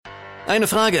Eine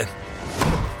Frage.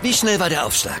 Wie schnell war der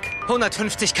Aufschlag?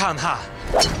 150 km/h.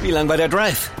 Wie lang war der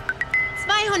Drive?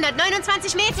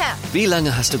 229 Meter. Wie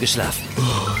lange hast du geschlafen?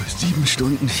 7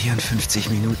 Stunden, 54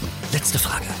 Minuten. Letzte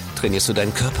Frage. Trainierst du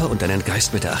deinen Körper und deinen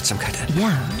Geist mit der Achtsamkeit?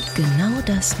 Ja, genau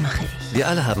das mache ich. Wir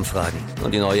alle haben Fragen.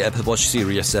 Und die neue Apple Watch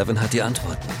Series 7 hat die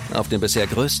Antworten. Auf dem bisher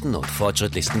größten und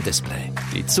fortschrittlichsten Display.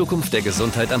 Die Zukunft der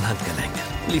Gesundheit am Handgelenk.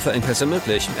 Lieferengpässe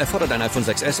möglich. Erfordert ein iPhone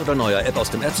 6s oder neuer App aus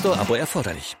dem App Store. Abo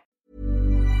erforderlich.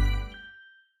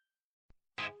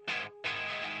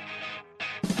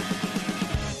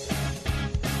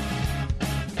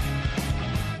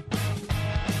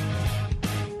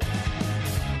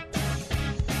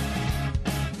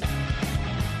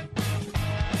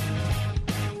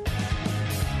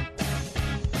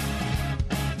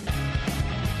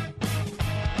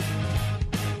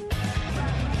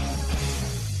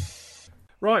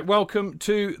 Right, welcome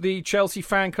to the Chelsea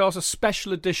Fancast, a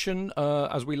special edition,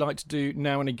 as we like to do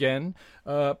now and again,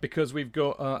 because we've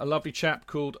got a lovely chap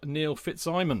called Neil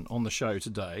Fitzsimon on the show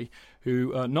today,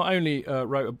 who not only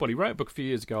wrote a book a few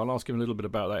years ago. I'll ask him a little bit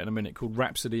about that in a minute, called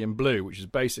Rhapsody in Blue, which is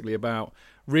basically about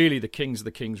really the Kings of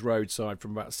the King's Road side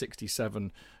from about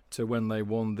 67 to when they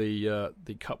won the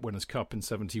Cup Winners' Cup in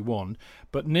 71.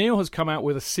 But Neil has come out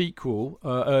with a sequel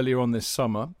earlier on this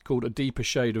summer called A Deeper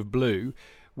Shade of Blue,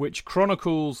 which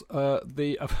chronicles to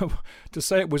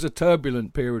say it was a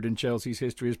turbulent period in Chelsea's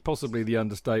history is possibly the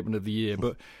understatement of the year,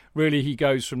 but really he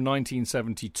goes from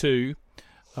 1972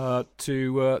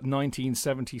 to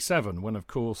 1977, when, of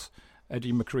course,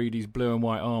 Eddie McCreadie's Blue and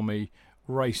White Army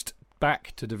raced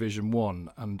back to Division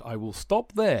 1, and I will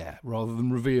stop there rather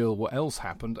than reveal what else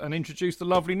happened and introduce the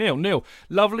lovely Neil. Neil,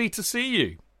 lovely to see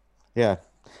you. Yeah,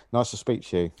 nice to speak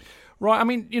to you. Right, I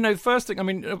mean, the first thing,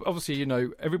 obviously,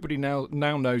 everybody now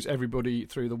knows everybody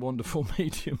through the wonderful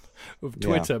medium of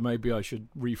Twitter. Yeah. Maybe I should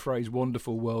rephrase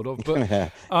wonderful world of.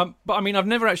 But, but I mean, I've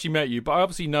never actually met you, but I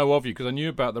obviously know of you because I knew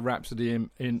about the Rhapsody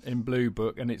in Blue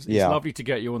book, and it's lovely to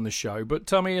get you on the show. But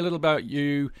tell me a little about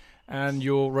you and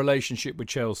your relationship with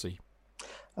Chelsea.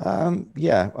 It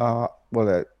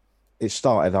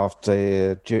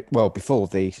started before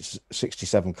the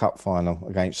 67 Cup final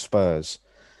against Spurs.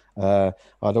 I'd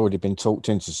already been talked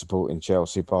into supporting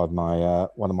Chelsea by my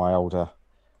one of my older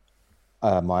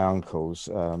my uncles.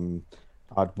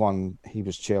 He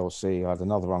was Chelsea. I had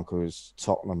another uncle who was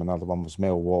Tottenham, another one was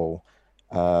Millwall,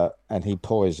 and he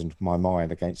poisoned my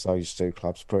mind against those two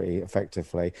clubs pretty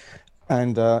effectively.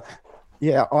 And I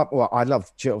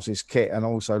love Chelsea's kit and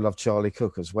also love Charlie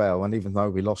Cook as well. And even though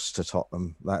we lost to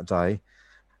Tottenham that day,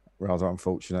 rather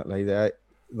unfortunately,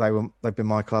 they've been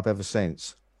my club ever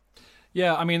since.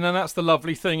 Yeah, I mean, and that's the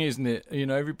lovely thing, isn't it?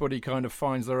 Everybody kind of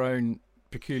finds their own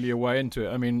peculiar way into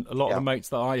it. I mean, a lot of the mates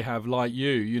that I have, like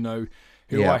you,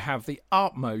 who I have the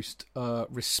utmost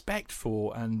respect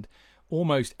for and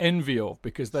almost envy of,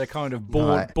 because they're kind of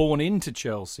born into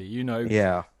Chelsea,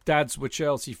 Yeah. Dads were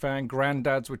Chelsea fan,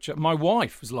 granddads were my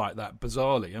wife was like that,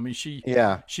 bizarrely. I mean,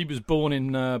 she was born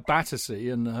in Battersea,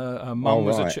 and her mum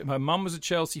was a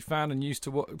Chelsea fan and used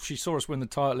to she saw us win the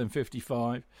title in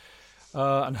 55.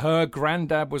 And her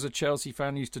granddad was a Chelsea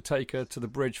fan, used to take her to the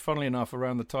bridge, funnily enough,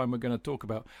 around the time we're going to talk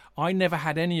about. I never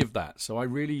had any of that, so I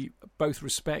really both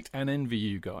respect and envy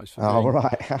you guys for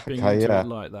being into it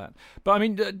like that. But, I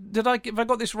mean, have I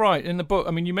got this right in the book?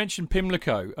 I mean, you mentioned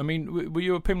Pimlico. I mean, were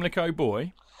you a Pimlico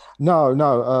boy? No.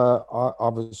 I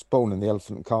was born in the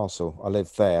Elephant and Castle. I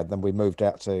lived there. Then we moved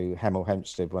out to Hemel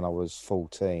Hempstead when I was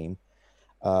 14.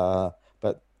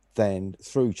 But then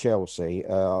through Chelsea,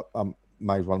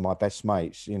 made one of my best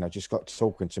mates, just got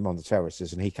talking to him on the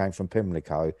terraces, and he came from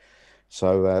Pimlico.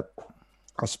 So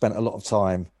I spent a lot of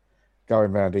time going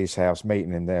around his house,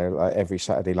 meeting him there every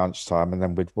Saturday lunchtime, and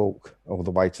then we'd walk all the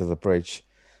way to the bridge,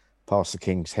 past the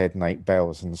King's Head and 8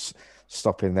 Bells, and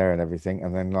stop in there and everything,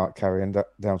 and then carrying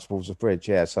down towards the bridge.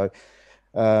 Yeah, so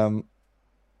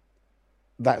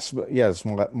that's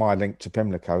my link to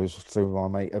Pimlico is through my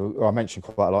mate, who I mentioned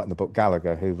quite a lot in the book,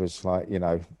 Gallagher, who was my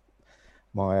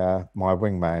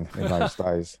wingman in those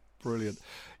days. Brilliant.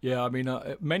 Yeah, I mean,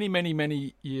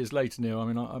 many years later, Neil, I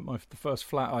mean, the first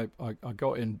flat I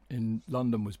got in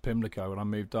London was Pimlico, and I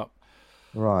moved up.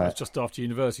 Right. It's just after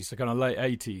university, so kind of late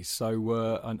 80s.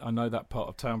 So I know that part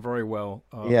of town very well.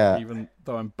 Even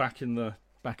though I'm back in the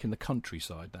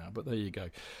countryside now. But there you go.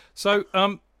 So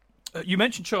you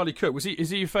mentioned Charlie Cook.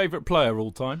 Is he your favourite player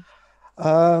all time?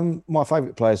 My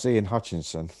favourite player is Ian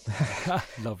Hutchinson.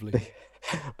 Lovely.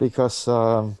 Because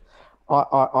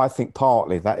I think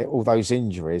partly that all those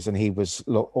injuries, and he was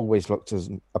always looked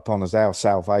upon as our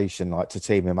salvation, like to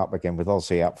team him up again with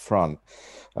Ozzy up front.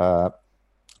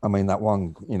 I mean, that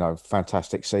one,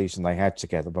 fantastic season they had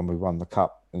together when we won the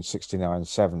cup in 69,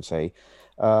 70.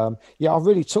 Yeah, I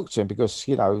really took to him because,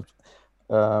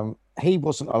 he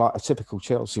wasn't like a typical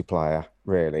Chelsea player,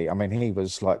 really. I mean, he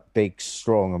was like big,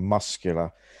 strong, and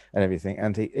muscular and everything.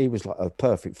 And he was like a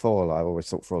perfect foil, I always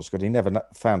thought, for Osgood. He never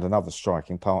found another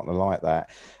striking partner like that.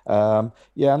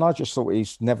 Yeah, and I just thought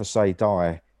he's never say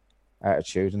die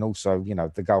attitude. And also,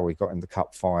 the goal he got in the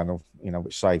cup final,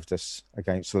 which saved us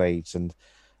against Leeds. And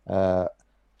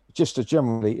just a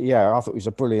generally, yeah, I thought he was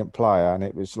a brilliant player. And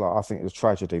it was like, I think it was a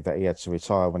tragedy that he had to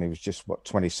retire when he was just,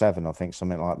 27, I think,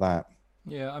 something like that.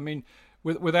 Yeah, I mean,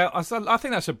 I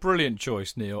think that's a brilliant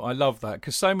choice, Neil. I love that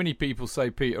because so many people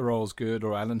say Peter Osgood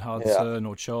or Alan Hudson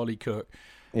or Charlie Cook.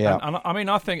 Yeah, and I mean,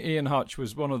 I think Ian Hutch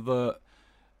was one of the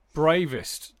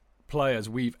bravest players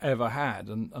we've ever had,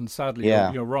 and sadly,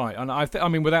 you're right. And I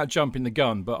mean, without jumping the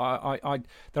gun, but I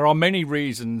there are many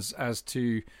reasons as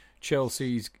to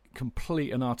Chelsea's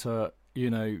complete and utter,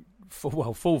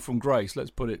 fall from grace.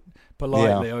 Let's put it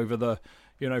politely over the,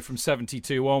 from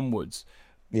 72 onwards.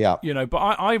 Yeah. But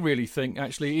I really think,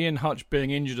 actually, Ian Hutch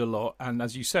being injured a lot, and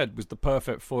as you said, was the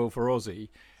perfect foil for Ozzy,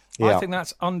 I think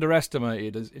that's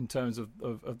underestimated in terms of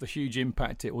the huge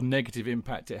impact or negative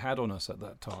impact it had on us at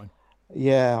that time.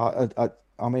 Yeah,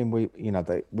 I mean,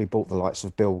 we bought the likes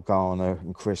of Bill Garner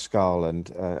and Chris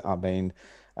Garland. I mean,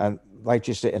 and they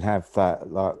just didn't have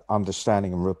that like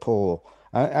understanding and rapport.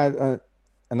 And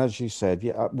as you said,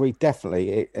 yeah, we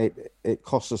definitely it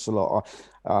cost us a lot.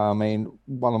 I mean,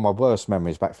 one of my worst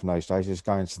memories back from those days is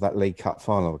going to that League Cup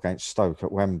final against Stoke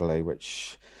at Wembley,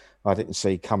 which I didn't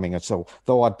see coming at all.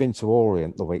 Though I'd been to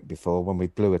Orient the week before when we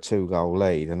blew a 2-goal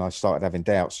lead, and I started having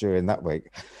doubts during that week.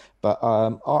 But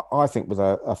I think with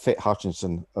a fit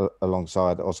Hutchinson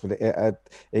alongside Osgood,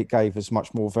 it gave us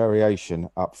much more variation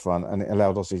up front, and it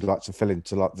allowed us to fill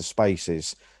into like the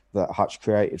spaces that Hutch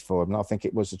created for him. And I think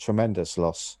it was a tremendous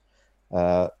loss.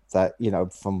 That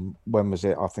from when was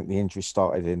it? I think the injury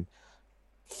started in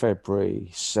February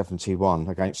 71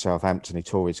 against Southampton. He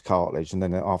tore his cartilage, and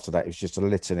then after that, it was just a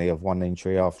litany of one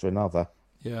injury after another.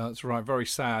 Yeah, that's right. Very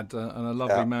sad, and a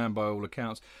lovely man by all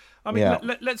accounts. I mean,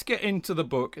 let's get into the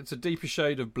book. It's A Deeper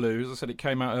Shade of Blue. As I said, it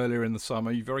came out earlier in the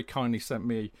summer. You very kindly sent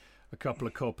me a couple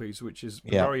of copies, which is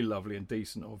very lovely and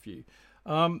decent of you.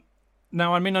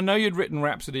 Now, I mean, I know you'd written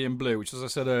Rhapsody in Blue, which, as I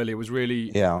said earlier, was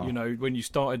really, when you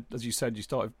started, as you said, you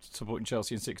started supporting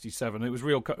Chelsea in '67. It was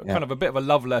real kind of a bit of a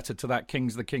love letter to that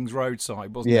the King's Road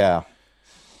side, wasn't it? Yeah.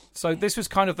 So this was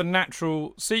kind of the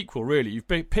natural sequel, really. You've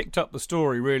picked up the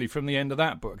story, really, from the end of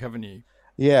that book, haven't you?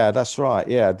 Yeah, that's right.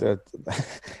 Yeah, the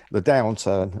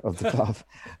downturn of the club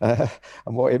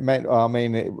and what it meant. I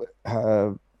mean,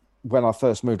 when I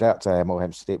first moved out to Hemel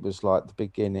Hempstead, it was like the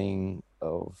beginning it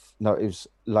was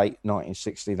late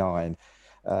 1969.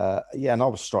 And I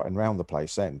was strutting around the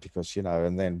place then because,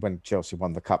 and then when Chelsea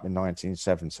won the cup in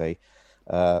 1970,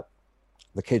 the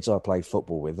kids I played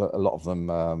football with, a lot of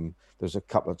them, there's a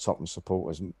couple of Tottenham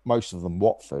supporters, most of them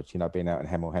Watford, being out in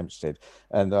Hemel Hempstead.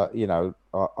 And, I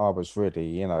was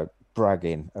really,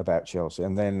 bragging about Chelsea.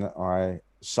 And then I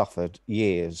suffered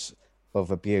years of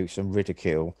abuse and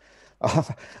ridicule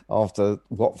after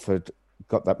Watford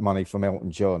got that money from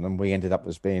Elton John, and we ended up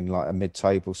as being like a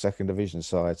mid-table second division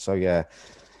side. So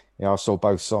I saw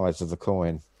both sides of the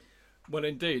coin. Well,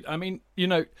 indeed. I mean,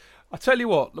 I tell you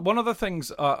what, one of the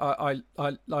things I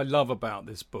love about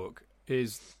this book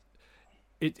is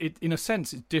it in a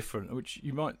sense it's different, which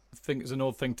you might think is an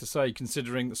odd thing to say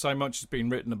considering that so much has been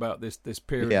written about this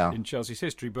period in Chelsea's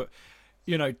history. But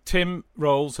Tim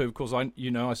Rolls, who of course I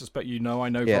suspect I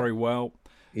know very well.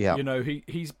 Yeah.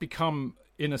 He's become,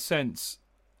 in a sense,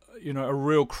 a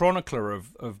real chronicler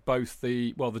of both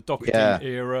the Doherty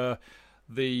era,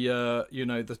 the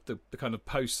kind of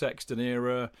post-Sexton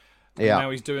era. And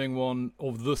now he's doing one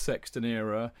of the Sexton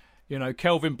era.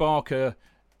 Kelvin Barker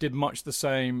did much the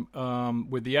same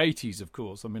with the 80s, of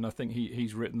course. I mean, I think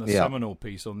he's written the seminal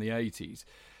piece on the 80s.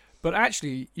 But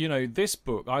actually, this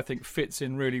book, I think, fits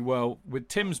in really well with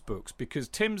Tim's books because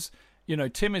Tim is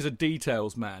a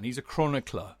details man. He's a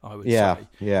chronicler, I would say.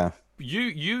 Yeah.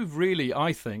 You've really,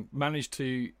 I think, managed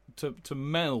to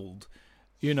meld,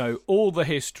 all the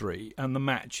history and the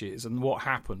matches and what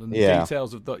happened and the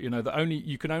details of that, that only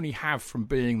you can only have from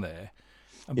being there.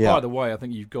 And by the way, I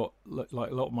think you've got, like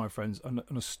a lot of my friends, an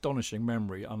astonishing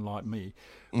memory, unlike me.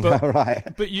 But, right.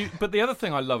 But the other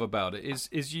thing I love about it is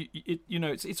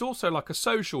it's also like a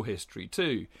social history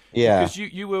too. Yeah. Because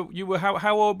you were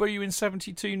how old were you in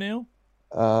 '72, Neil?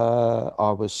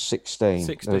 I was 16.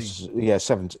 16.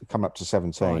 7, coming up to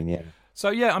 17. Right. Yeah. So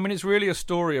yeah, I mean, it's really a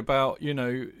story about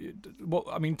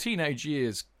teenage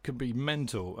years can be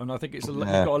mental, and I think it's you've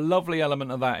got a lovely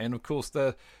element of that, and of course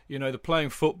the playing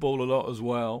football a lot as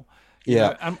well.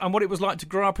 And what it was like to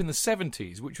grow up in the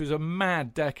 70s, which was a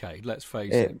mad decade. Let's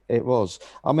face it. It was.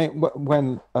 I mean,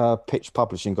 when Pitch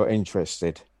Publishing got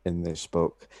interested in this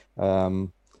book,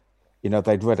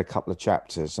 they'd read a couple of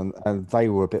chapters, and they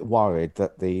were a bit worried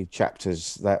that the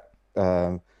chapters that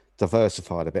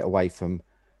diversified a bit away from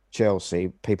Chelsea,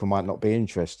 people might not be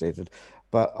interested.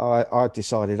 But I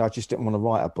decided I just didn't want to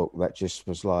write a book that just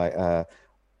was like,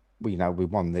 we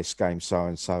won this game, so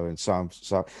and so and so.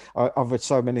 So I've read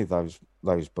so many of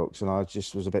those books, and I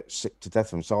just was a bit sick to death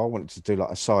of them. So I wanted to do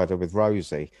like a Cider with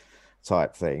Rosie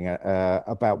type thing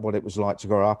about what it was like to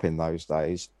grow up in those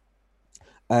days.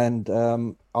 And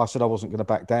I said I wasn't going to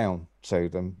back down to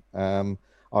them.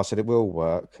 I said it will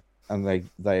work, and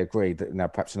they agreed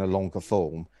that perhaps in a longer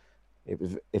form,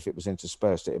 if it was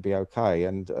interspersed, it'd be okay.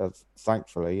 And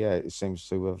thankfully, it seems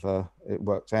to have it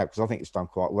worked out, because I think it's done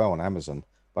quite well on Amazon.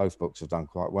 Both books have done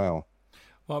quite well.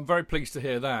 Well, I'm very pleased to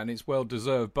hear that, and it's well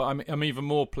deserved. But I'm even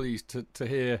more pleased to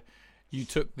hear you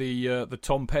took the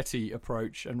Tom Petty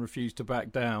approach and refused to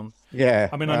back down. Yeah.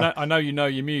 I mean, I know you know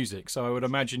your music, so I would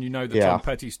imagine you know the Tom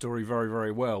Petty story very,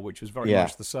 very well, which was very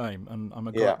much the same. And I'm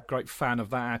a great fan of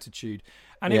that attitude.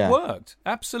 And it worked,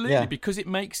 absolutely, because it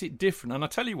makes it different. And I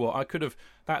tell you what, I could have,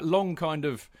 that long kind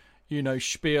of,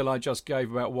 spiel I just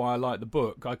gave about why I like the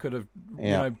book, I could have,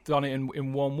 done it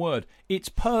in one word. It's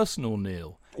personal,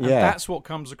 Neil. And that's what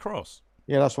comes across.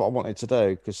 Yeah, that's what I wanted to do,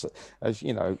 because, as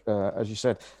you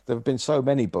said, there have been so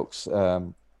many books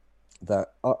that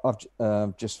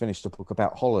I've just finished a book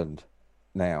about Holland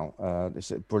now.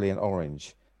 It's Brilliant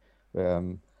Orange.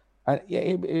 And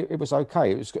it was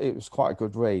okay. It was quite a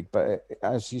good read, but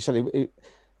as you said,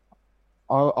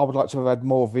 I would like to have had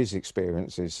more of his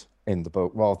experiences in the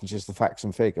book rather than just the facts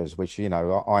and figures, which I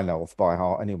know off by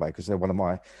heart anyway, because they're one of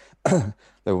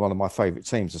my favourite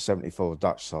teams, the '74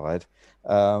 Dutch side.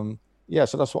 So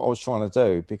that's what I was trying to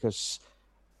do, because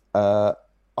I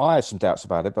had some doubts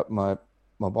about it, but my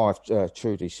wife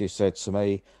Trudy, she said to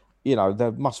me,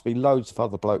 there must be loads of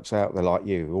other blokes out there like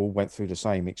you who all went through the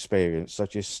same experience, so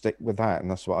just stick with that. And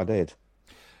that's what I did.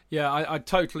 Yeah, I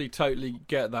totally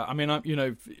get that. I mean,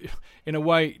 in a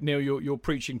way, Neil, you're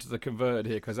preaching to the converted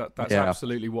here, because that's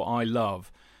absolutely what I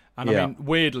love. And I mean,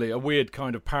 weirdly, a weird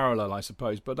kind of parallel, I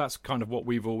suppose, but that's kind of what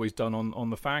we've always done on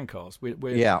the Fancast.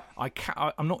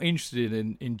 I'm not interested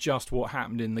in just what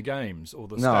happened in the games or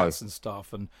the stats and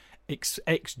stuff. And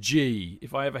XG,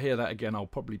 if I ever hear that again, I'll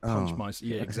probably punch myself.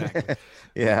 Yeah, exactly.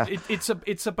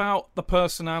 It's about the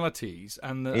personalities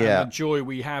and the joy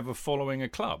we have of following a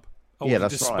club.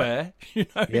 That's despair. Right.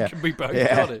 It can be both.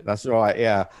 Got it. That's right.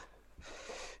 Yeah.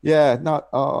 Yeah, no,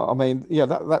 I mean,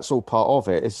 that's all part of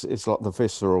it. It's like the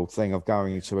visceral thing of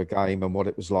going to a game and what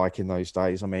it was like in those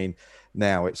days. I mean,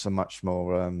 now it's a much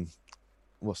more,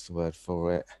 what's the word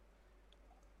for it?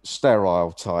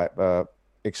 Sterile type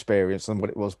experience than what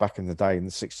it was back in the day in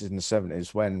the 60s and the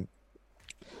 70s, when,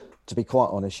 to be quite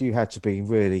honest, you had to be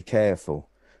really careful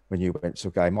when you went to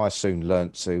a game. I soon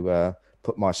learnt to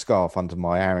put my scarf under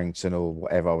my Arrington or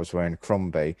whatever I was wearing,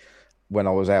 Crombie, when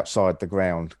I was outside the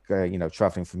ground,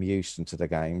 travelling from Euston to the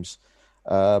games,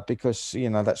 because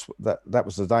that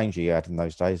was the danger you had in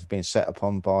those days, of being set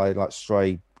upon by like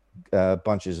stray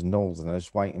bunches of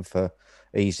Northerners waiting for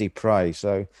easy prey.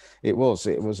 So it was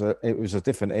a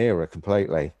different era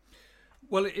completely.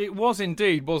 Well, it was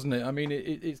indeed, wasn't it? I mean,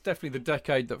 it's definitely the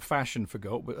decade that fashion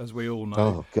forgot, as we all know.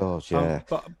 Oh God, yeah.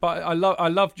 But I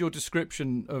loved your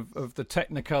description of the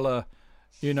Technicolor,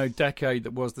 decade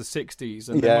that was the 60s.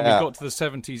 And then when we got to the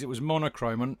 70s, it was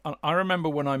monochrome. And I remember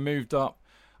when I moved up,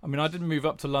 I mean, I didn't move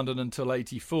up to London until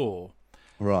 84.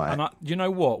 Right. And you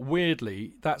know what?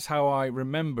 Weirdly, that's how I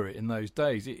remember it in those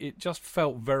days. It just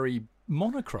felt very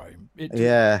monochrome.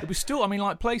 It was still, I mean,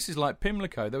 like places like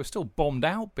Pimlico, there were still bombed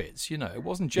out bits, It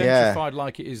wasn't gentrified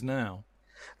like it is now.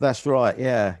 That's right,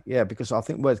 yeah, because I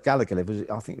think where Gallagher lived,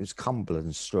 I think it was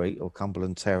Cumberland Street or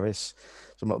Cumberland Terrace,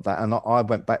 something like that. And I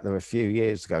went back there a few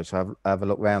years ago to have a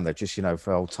look around there, just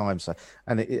for old times' sake.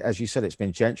 And as you said, it's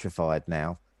been gentrified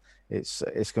now.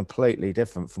 It's completely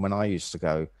different from when I used to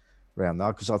go around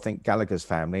there, because I think Gallagher's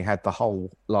family had the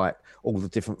whole, like, all the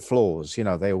different floors.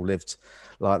 They all lived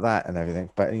like that and everything.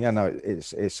 But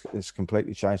it's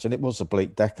completely changed, and it was a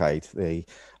bleak decade, the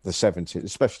 70s,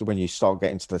 especially when you start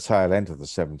getting to the tail end of the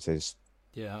 70s.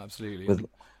 Yeah, absolutely.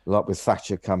 With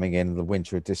Thatcher coming in, the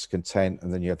winter of discontent,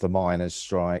 and then you had the miners'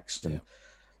 strikes, and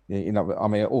I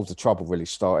mean, all the trouble really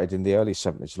started in the early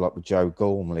 70s, like with Joe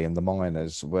Gormley and the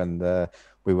miners, when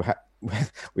we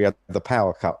we had the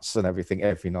power cuts and everything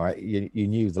every night. You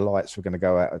knew the lights were going to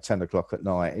go out at 10 o'clock at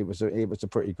night. It was a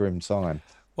pretty grim time.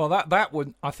 Well, that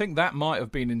would, I think that might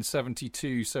have been in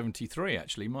 72, 73,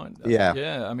 actually.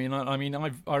 Yeah. I mean,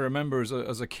 I remember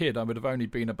as a kid, I would have only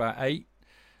been about eight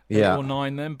or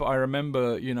nine then, but I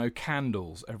remember,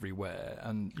 candles everywhere,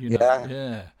 and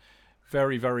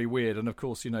very, very weird. And of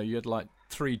course, you had like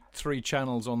three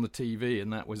channels on the TV,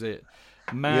 and that was it.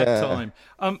 Mad time.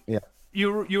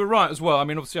 You were right as well. I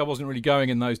mean, obviously, I wasn't really going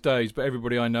in those days, but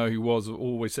everybody I know who was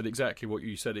always said exactly what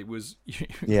you said. It was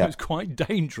quite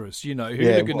dangerous.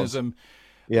 Hooliganism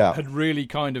had really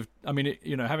kind of. I mean,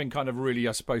 having kind of really,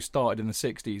 I suppose, started in the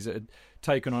 60s, it had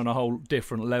taken on a whole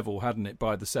different level, hadn't it,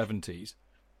 by the 70s?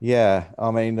 Yeah,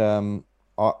 I mean, I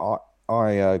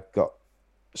got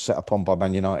set upon by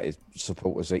Man United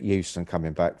supporters at Euston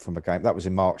coming back from a game that was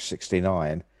in March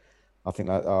 '69. I think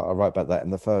I wrote about that in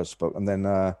the first book, and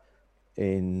then.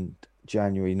 In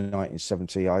January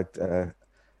 1970, I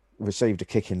received a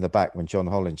kick in the back when John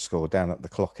Hollins scored down at the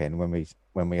clock end when we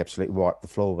absolutely wiped the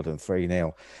floor with them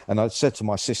 3-0. And I said to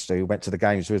my sister, who went to the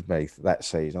games with me that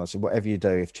season, I said, whatever you do,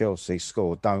 if Chelsea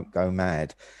score, don't go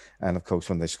mad. And of course,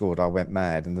 when they scored, I went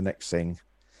mad. And the next thing,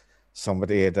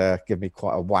 somebody had given me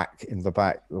quite a whack in the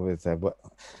back with I don't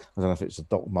know if it's a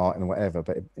Doc Martin or whatever,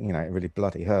 but it really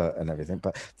bloody hurt and everything.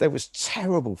 But there was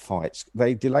terrible fights.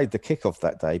 They delayed the kickoff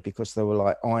that day because there were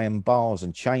like iron bars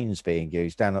and chains being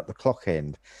used down at the clock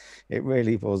end. It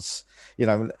really was,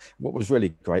 what was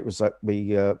really great was that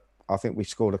I think we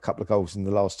scored a couple of goals in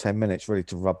the last 10 minutes really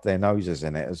to rub their noses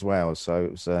in it as well. So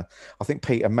it was, I think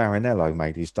Peter Marinello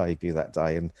made his debut that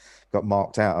day and got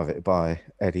marked out of it by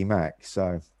Eddie Mack.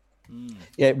 So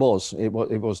yeah, it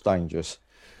was dangerous.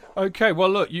 Okay, well,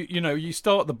 look, you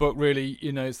start the book really,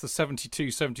 it's the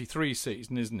 72-73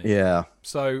 season, isn't it? Yeah.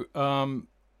 So,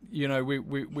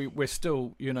 we're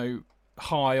still,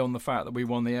 high on the fact that we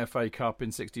won the FA Cup in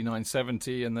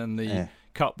 69-70 and then the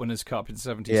Cup Winners' Cup in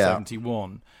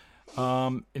 70-71.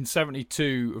 In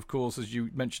 72, of course, as you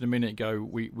mentioned a minute ago,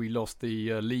 we lost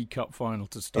the League Cup final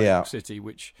to Stoke City,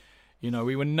 which,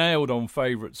 we were nailed on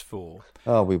favourites for.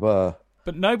 Oh, we were.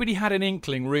 But nobody had an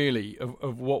inkling, really,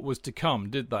 of what was to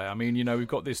come, did they? I mean, we've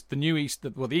got the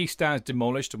East Stand's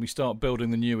demolished and we start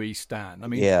building the new East Stand. I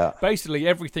mean, basically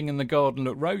everything in the garden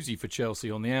looked rosy for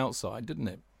Chelsea on the outside, didn't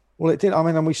it? Well, it did. I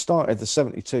mean, and we started the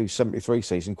 72-73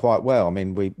 season quite well. I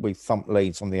mean, we thumped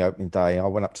Leeds on the opening day. I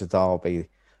went up to Derby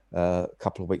a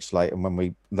couple of weeks later, and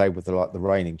when they were the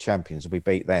reigning champions, we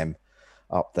beat them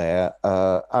up there.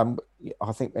 I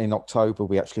think in October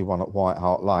we actually won at White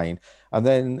Hart Lane, and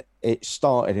then it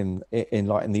started in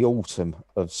the autumn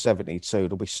of 72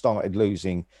 that we started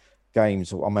losing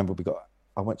games. I remember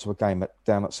I went to a game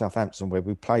down at Southampton where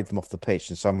we played them off the pitch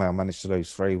and somehow managed to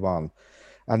lose 3-1.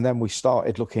 And then we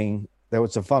started looking, there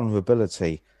was a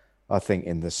vulnerability, I think,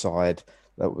 in the side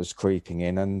that was creeping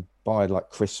in. And by like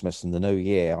Christmas and the New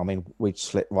Year, I mean, we'd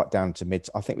slipped right down to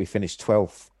I think we finished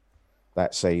 12th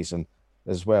that season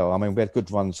as well. I mean, we had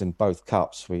good runs in both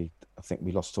cups. I think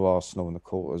we lost to Arsenal in the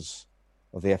quarters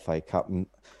of the FA Cup and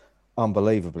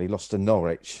unbelievably lost to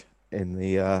Norwich in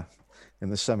the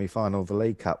semi-final of the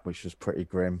League Cup, which was pretty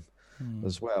grim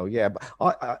as well. Yeah,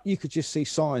 but you could just see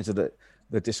signs of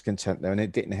the discontent there, and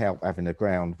it didn't help having a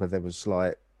ground where there was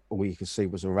like all you could see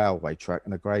was a railway track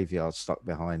and a graveyard stuck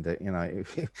behind it,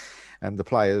 and the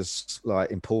players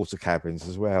like in porter cabins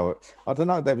as well. I don't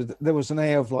know, there was an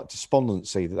air of like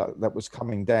despondency that was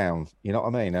coming down, you know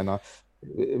what I mean? And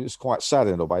it was quite sad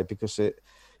in a way because I'd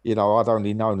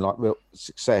only known like real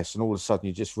success, and all of a sudden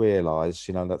you just realise,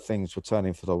 that things were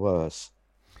turning for the worse.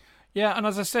 Yeah, and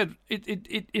as I said,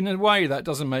 it in a way that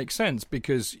doesn't make sense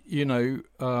because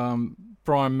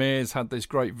Brian Mears had this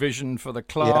great vision for the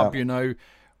club. Yeah.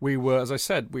 We were, as I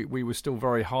said, we were still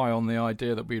very high on the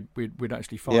idea that we'd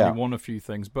actually finally won a few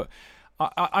things. But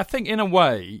I think in a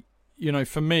way,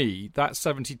 for me, that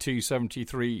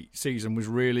 72-73 season was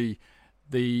really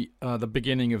the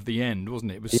beginning of the end,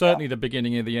 wasn't it? It was certainly the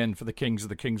beginning of the end for the Kings of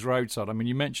the Kings Road side. I mean,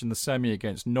 you mentioned the semi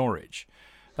against Norwich.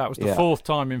 That was the fourth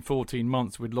time in 14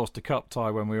 months we'd lost a cup tie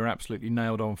when we were absolutely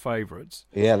nailed on favourites.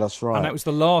 Yeah, that's right. And that was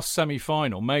the last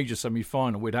major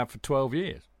semi-final we'd had for 12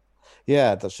 years.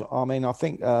 Yeah, I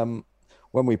think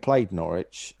when we played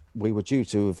Norwich, we were due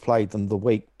to have played them the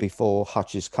week before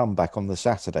Hutch's comeback on the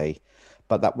Saturday,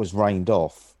 but that was rained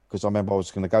off because I remember I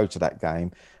was going to go to that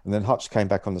game, and then Hutch came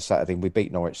back on the Saturday and we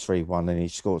beat Norwich 3-1 and he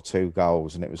scored 2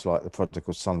 goals, and it was like the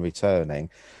prodigal son returning.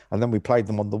 And then we played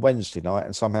them on the Wednesday night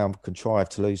and somehow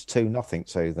contrived to lose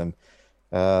 2-0 to them.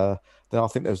 Then I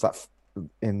think there was that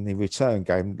in the return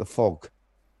game, the fog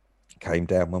came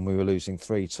down when we were losing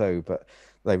 3-2, but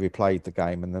they replayed the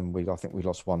game, and then I think we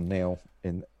lost 1-0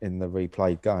 in the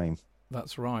replayed game.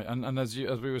 That's right, and as we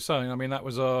were saying, I mean, that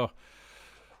was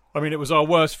it was our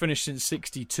worst finish since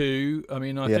 '62. I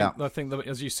mean, I think that,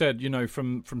 as you said,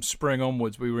 from spring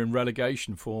onwards, we were in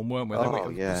relegation form, weren't we?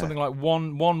 Something like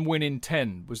one win in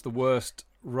 10 was the worst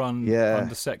run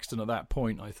under Sexton at that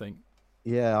point, I think.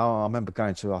 Yeah, I remember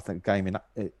going to, I think, a game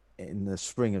in the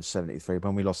spring of '73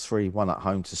 when we lost 3-1 at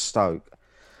home to Stoke.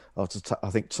 After I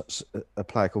think a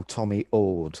player called Tommy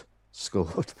Ord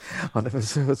scored. I never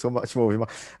saw much more.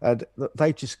 And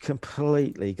they just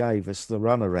completely gave us the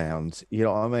runaround. You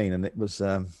know what I mean? And it was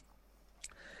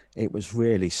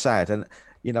really sad. And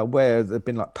where there'd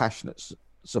been like passionate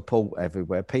support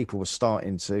everywhere, people were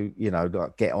starting to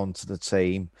like get onto the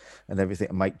team and everything,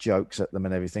 and make jokes at them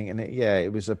and everything. And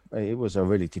it was a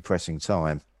really depressing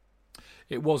time.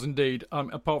 It was indeed.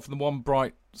 Apart from the one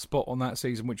bright spot on that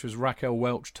season, which was Raquel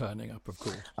Welch turning up, of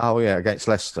course. Oh yeah, against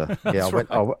Leicester. Yeah,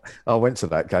 I went to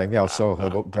that game. Yeah, I saw her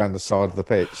walk down the side of the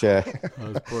pitch. Yeah, that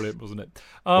was brilliant, wasn't it?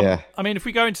 I mean, if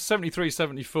we go into 73,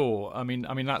 74, I mean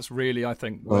that's really, I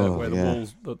think, where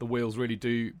the wheels really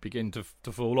do begin to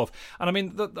fall off. And I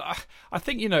mean, I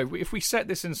think if we set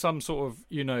this in some sort of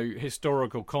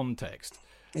historical context,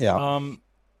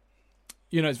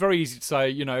 it's very easy to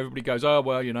say, everybody goes, oh,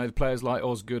 well, the players like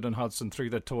Osgood and Hudson threw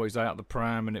their toys out the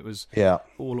pram and it was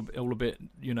all a bit,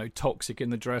 toxic in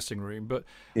the dressing room. But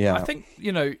I think,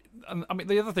 I mean,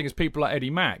 the other thing is people like Eddie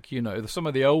Mack, some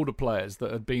of the older players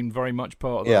that had been very much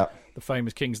part of the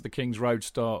famous Kings of the Kings Road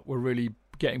start were really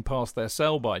getting past their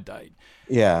sell-by date.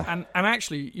 Yeah. And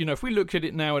actually, if we look at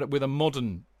it now with a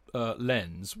modern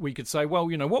lens, we could say, well,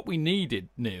 what we needed,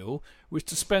 Neil, was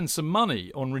to spend some money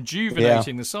on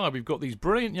rejuvenating the side. We've got these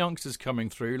brilliant youngsters coming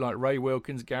through, like Ray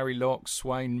Wilkins, Gary Locke,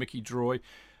 Swain, Mickey Droy.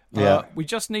 We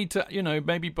just need to,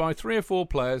 maybe buy 3 or 4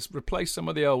 players, replace some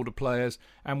of the older players,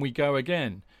 and we go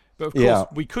again. But of course,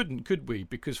 we couldn't, could we?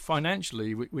 Because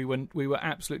financially, we were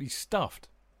absolutely stuffed.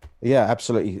 Yeah,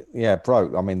 absolutely. Yeah,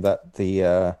 broke. I mean, that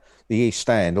the East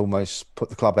Stand almost put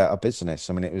the club out of business.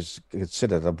 I mean, it was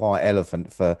considered a white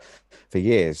elephant for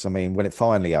years. I mean, when it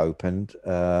finally opened,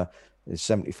 in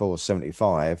 74,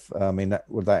 75, I mean,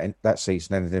 that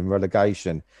season ended in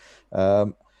relegation.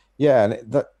 Looking at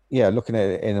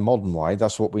it in a modern way,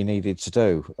 that's what we needed to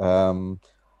do. I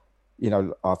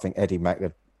think Eddie Mack,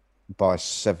 by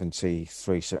 73,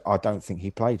 I don't think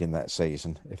he played in that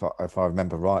season. If I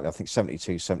remember rightly, I think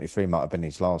 72, 73 might have been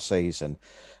his last season.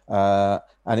 And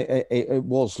it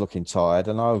was looking tired.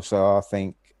 And also, I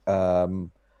think the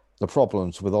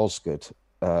problems with Osgood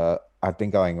had been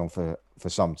going on for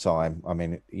some time. I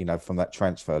mean, from that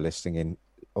transfer listing in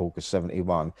August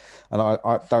 71. And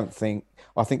I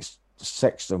think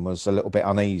Sexton was a little bit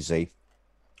uneasy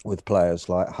with players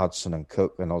like Hudson and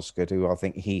Cook and Osgood, who I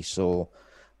think he saw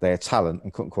their talent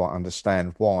and couldn't quite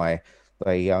understand why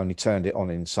they only turned it on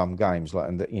in some games, like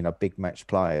big match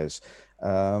players.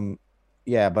 But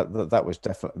that was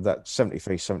definitely, that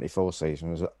 73-74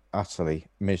 season was utterly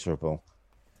miserable.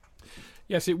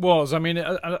 Yes, it was. I mean,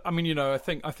 I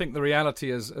think the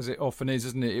reality, as it often is,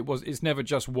 isn't it? It's never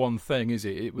just one thing, is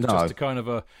it? It was just a kind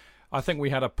of I think we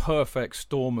had a perfect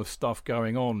storm of stuff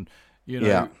going on.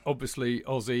 Obviously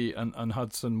Ozzy and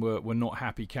Hudson were not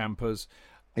happy campers.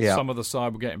 Yeah. Some of the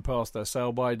side were getting past their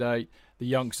sell-by date. The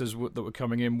youngsters that were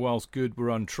coming in, whilst good, were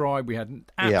untried. We had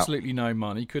absolutely no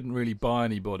money, couldn't really buy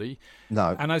anybody.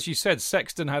 No. And as you said,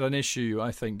 Sexton had an issue,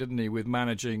 I think, didn't he, with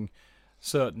managing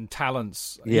certain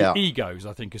talents. Egos,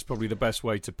 I think, is probably the best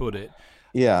way to put it.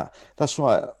 Yeah, that's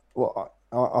right. Well,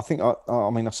 I think, I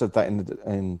mean, I said that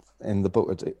in the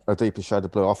book, A Deeper Shade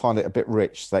of Blue. I find it a bit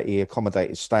rich that he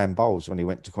accommodated Stan Bowles when he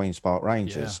went to Queen's Park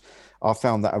Rangers. Yeah. I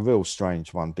found that a real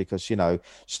strange one because,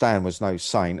 Stan was no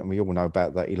saint, and we all know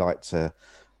about that. He liked to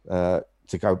go,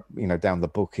 down the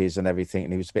bookies and everything,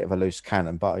 and he was a bit of a loose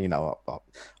cannon. But,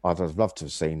 I'd have loved to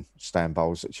have seen Stan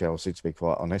Bowles at Chelsea, to be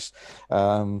quite honest.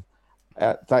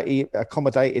 That he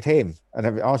accommodated him,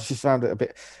 and I just found it a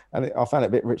bit, and I found it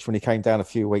a bit rich when he came down a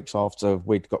few weeks after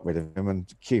we'd got rid of him,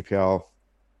 and QPR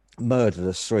murdered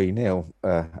us 3-0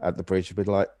 at the Bridge with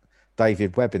like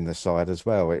David Webb in the side as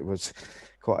well. It was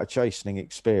quite a chastening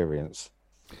experience.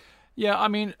 Yeah, I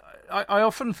mean, I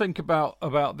often think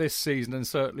about this season, and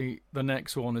certainly the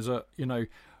next one is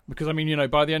because I mean,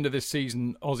 by the end of this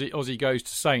season, Ozzy goes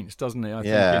to Saints, doesn't he? I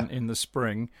think in the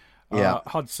spring.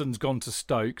 Hudson's gone to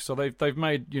Stoke, so they've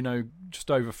made just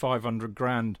over 500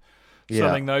 grand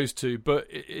selling those two. But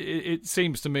it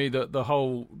seems to me that the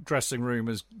whole dressing room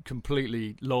has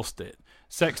completely lost it.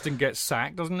 Sexton gets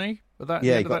sacked, doesn't he?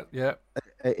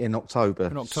 In October.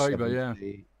 In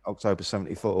October,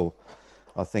 74.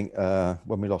 I think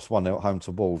when we lost 1-0 at home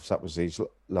to Wolves, that was his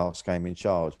last game in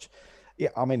charge. Yeah,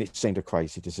 I mean, it seemed a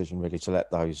crazy decision really to let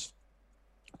those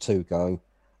two go,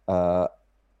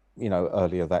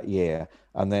 earlier that year,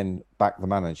 and then back the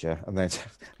manager, and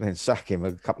then sack him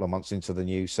a couple of months into the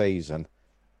new season.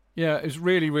 Yeah, it was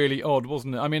really, really odd,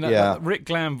 wasn't it? I mean, Rick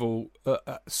Glanville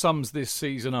sums this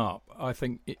season up, I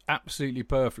think, absolutely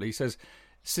perfectly. He says,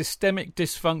 systemic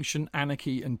dysfunction,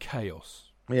 anarchy and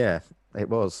chaos. Yeah, it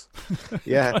was.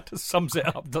 Yeah. Kind of sums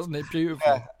it up, doesn't it?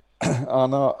 Beautifully. Yeah. I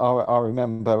know. I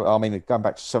remember, I mean, going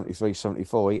back to 73,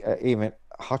 74, even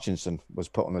Hutchinson was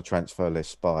put on the transfer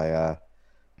list by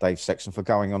Dave Sexton for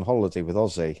going on holiday with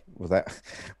Ozzy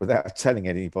without telling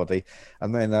anybody.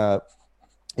 And then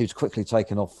he was quickly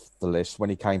taken off the list when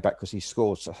he came back because he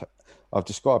scored. I've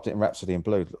described it in Rhapsody in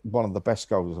Blue, one of the best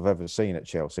goals I've ever seen at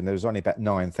Chelsea. And there was only about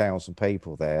 9,000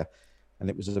 people there. And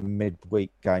it was a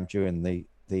midweek game during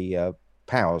the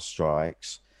power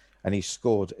strikes. And he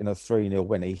scored in a 3-0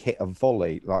 win. He hit a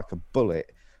volley like a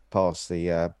bullet past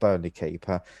the Burnley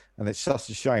keeper. And it's such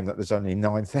a shame that there's only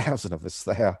 9,000 of us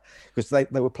there because they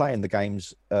were playing the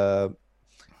games at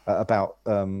about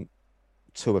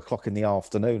 2 o'clock in the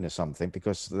afternoon or something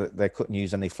because they couldn't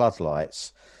use any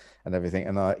floodlights and everything.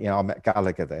 And I met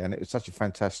Gallagher there, and it was such a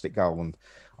fantastic goal. And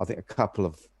I think a couple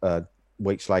of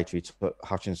weeks later he took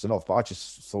Hutchinson off. But I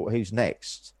just thought, who's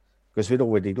next? Because we'd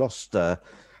already lost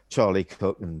Charlie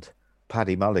Cook and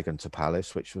Paddy Mulligan to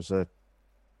Palace, which was a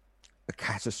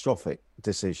catastrophic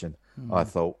decision, I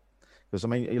thought. Because, I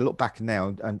mean, you look back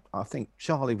now, and I think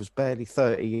Charlie was barely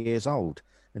 30 years old.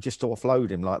 And just to offload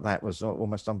him like that was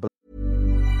almost unbelievable.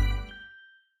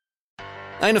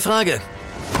 Eine Frage.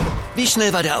 Wie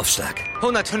schnell war der Aufschlag?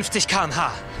 150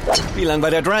 km/h. Wie lang war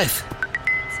der Drive?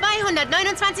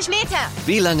 229 Meter.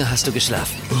 Wie lange hast du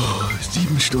geschlafen?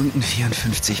 7 Stunden,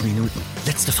 54 Minuten.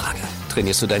 Letzte Frage.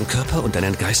 Trainierst du deinen Körper und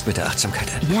deinen Geist mit der Achtsamkeit?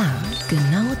 Ja,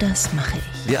 genau das mache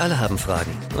ich. Wir alle haben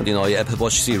Fragen und die neue Apple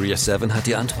Watch Series 7 hat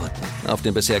die Antworten. Auf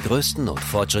dem bisher größten und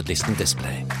fortschrittlichsten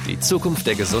Display. Die Zukunft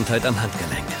der Gesundheit am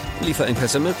Handgelenk.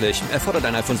 Lieferengpässe möglich. Erfordert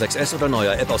ein iPhone 6S oder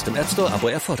neuer App aus dem App Store, Abo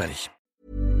erforderlich.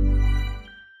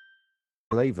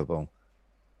 Unbelievable.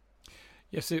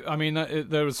 Yes, I mean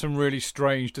there were some really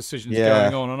strange decisions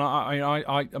going on, and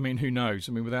I mean, who knows?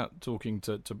 I mean, without talking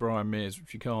to Brian Mears,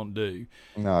 which you can't do.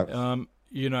 No.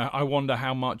 I wonder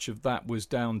how much of that was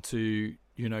down to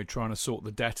trying to sort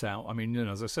the debt out. I mean,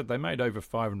 as I said, they made over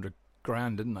 500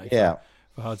 grand, didn't they?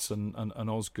 For Hudson and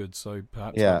Osgood, so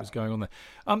perhaps that was going on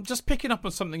there. Just picking up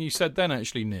on something you said then,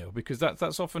 actually, Neil, because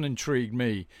that's often intrigued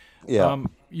me. Yeah.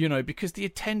 Because the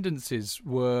attendances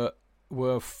were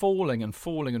falling and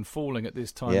falling and falling at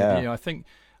this time of year. I think,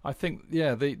 I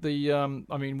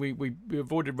mean, we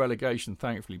avoided relegation,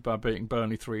 thankfully, by beating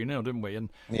Burnley 3-0, didn't we?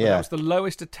 And that was the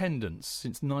lowest attendance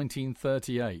since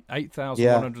 1938,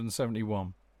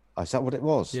 8,171. Oh, is that what it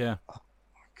was? Yeah. Oh,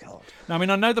 my God. Now, I mean,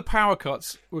 I know the power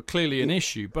cuts were clearly an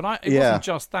issue, but it wasn't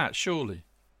just that, surely.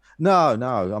 No.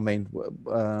 I mean,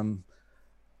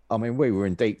 we were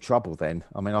in deep trouble then.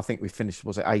 I mean, I think we finished,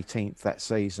 was it 18th that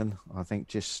season? I think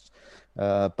just...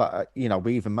 but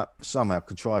we even somehow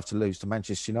contrived to lose to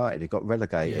Manchester United. It got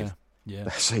relegated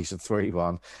that season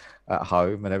 3-1 at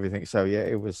home and everything. So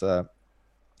it was.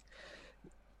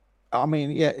 I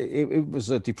mean, it was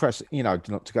a depressing. not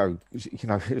to go.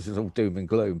 It was all doom and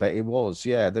gloom, but it was.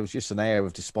 Yeah, there was just an air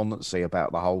of despondency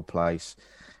about the whole place.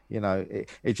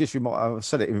 It just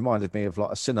it reminded me of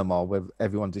like a cinema where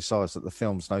everyone decides that the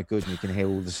film's no good and you can hear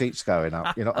all the seats going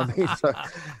up. You know what I mean?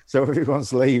 So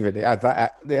everyone's leaving. It had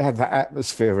that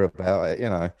atmosphere about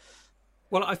it.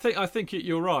 Well, I think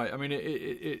you're right. I mean,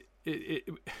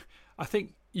 I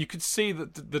think you could see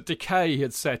that the decay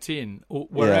had set in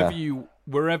wherever you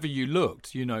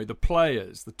looked. The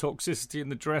players, the toxicity in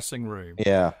the dressing room,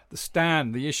 the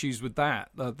stand, the issues with that,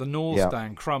 the North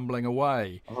stand crumbling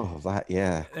away. Oh, that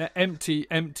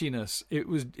emptiness. It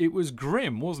was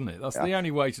grim, wasn't it? That's the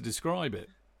only way to describe it.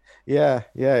 Yeah,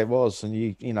 it was, and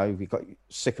we got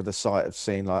sick of the sight of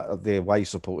seeing like the away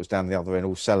supporters down the other end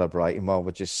all celebrating while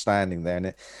we're just standing there, and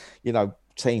it,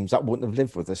 teams that wouldn't have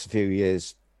lived with us a few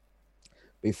years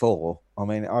before. I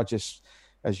mean, I just,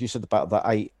 as you said about the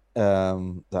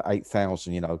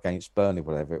 8,000, against Burnley,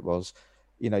 whatever it was,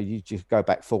 you just go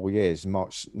back 4 years. In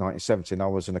March 1917, I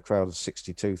was in a crowd of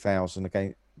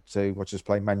 62,000 to watch us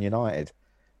play Man United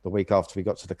the week after we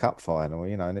got to the cup final,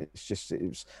 and it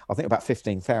was, I think about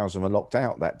 15,000 were locked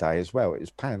out that day as well. It was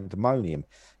pandemonium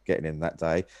getting in that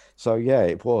day. So,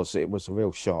 it was a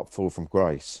real sharp fall from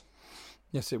grace.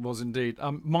 Yes, it was indeed.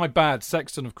 My bad.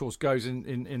 Sexton, of course, goes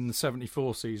in the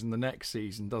 74 season, the next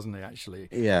season, doesn't he? Actually,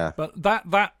 Yeah. But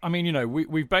that I mean,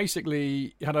 we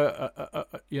basically had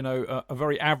a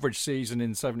very average season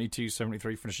in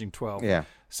 72-73, finishing 12th. Yeah.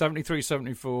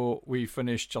 73-74, we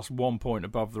finished just 1 point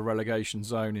above the relegation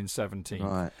zone in 17.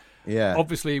 Right. Yeah.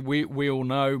 Obviously, we all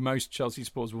know, most Chelsea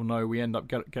supporters will know, we end up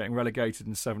getting relegated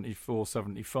in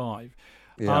 74-75.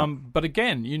 Yeah. But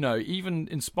again, even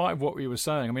in spite of what we were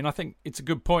saying, I mean, I think it's a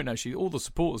good point, actually. All the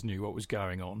supporters knew what was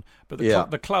going on, but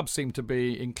the club seemed to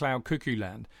be in cloud cuckoo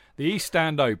land. The East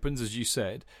Stand opens, as you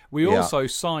said. We also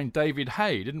signed David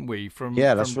Hay, didn't we?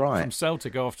 That's right. From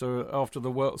Celtic after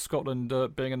the Scotland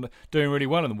doing really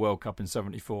well in the World Cup in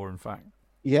 74, in fact.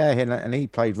 Yeah, and he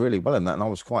played really well in that, and I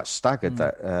was quite staggered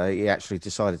that he actually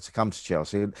decided to come to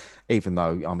Chelsea, even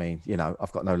though, I mean,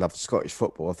 I've got no love for Scottish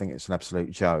football. I think it's an absolute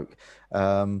joke.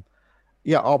 I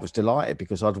was delighted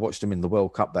because I'd watched him in the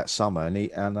World Cup that summer,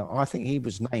 and I think he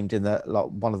was named in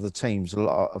one of the teams, a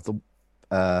lot of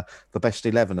the best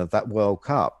 11 of that World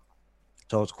Cup.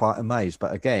 So I was quite amazed.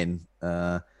 But again,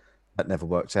 that never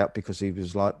worked out because he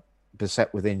was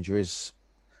beset with injuries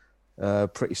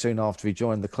pretty soon after he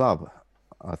joined the club.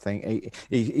 I think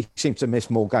he seemed to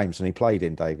miss more games than he played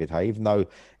in, David Hay, even though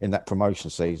in that promotion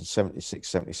season,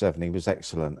 76-77, he was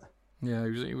excellent. Yeah,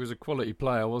 he was a quality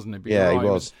player, wasn't he? But yeah, he was.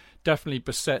 Was definitely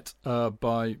beset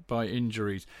by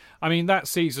injuries. I mean, that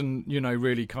season,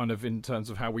 really kind of in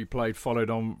terms of how we played, followed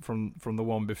on from the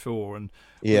one before, and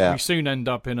we soon end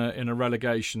up in a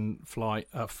relegation fight.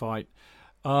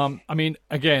 I mean,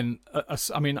 again,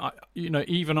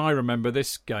 even I remember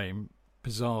this game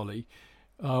bizarrely.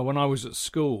 When I was at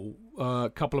school,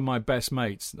 a couple of my best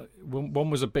mates,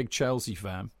 one was a big Chelsea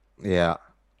fan. Yeah.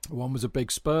 One was a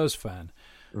big Spurs fan.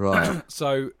 Right.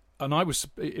 It was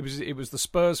the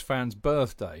Spurs fan's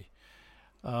birthday.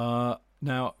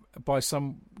 Now, by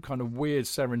some kind of weird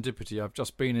serendipity, I've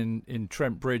just been in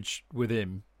Trent Bridge with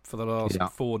him for the last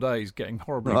 4 days, getting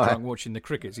horribly drunk watching the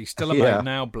crickets. He's still a mate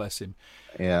now, bless him.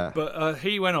 Yeah. But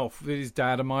he went off with his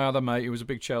dad and my other mate, who was a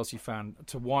big Chelsea fan,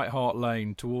 to White Hart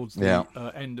Lane towards the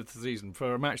end of the season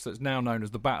for a match that's now known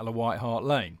as the Battle of White Hart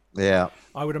Lane. Yeah.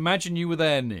 I would imagine you were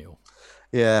there, Neil.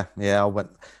 Yeah, I went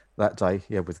that day,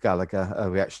 with Gallagher.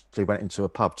 We actually went into a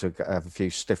pub to have a few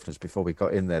stiffeners before we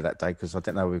got in there that day because I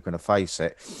didn't know we were going to face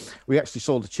it. We actually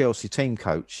saw the Chelsea team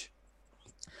coach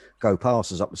go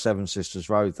past us up the Seven Sisters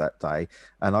Road that day,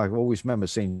 and I always remember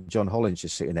seeing John Hollins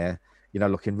just sitting there,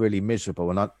 looking really miserable,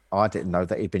 and I didn't know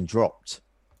that he'd been dropped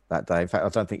that day. In fact, I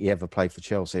don't think he ever played for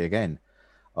Chelsea again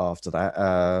after that.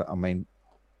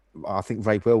 I think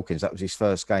Ray Wilkins, that was his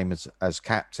first game as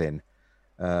captain,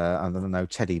 and I know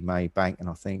Teddy Maybank, and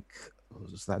I think, what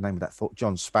was that name of that?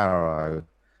 John Sparrow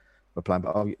were playing,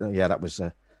 but that was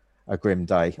a grim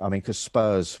day. I mean, because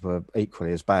Spurs were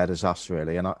equally as bad as us,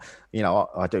 really. And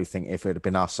I do think if it had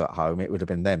been us at home, it would have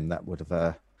been them that would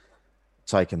have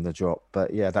taken the drop.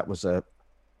 But yeah, it was a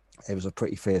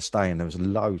pretty fierce day, and there was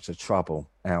loads of trouble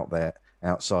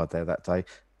outside there that day.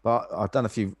 But I don't know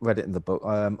if you've read it in the book.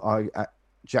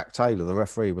 Jack Taylor, the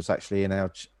referee, was actually in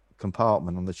our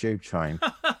compartment on the tube train.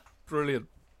 Brilliant.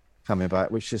 Coming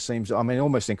back, which just seems,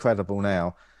 almost incredible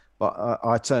now. But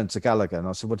I turned to Gallagher and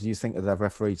I said, "What do you think of the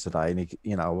referee today?" And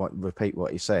he, I won't repeat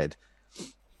what he said.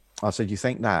 I said, "You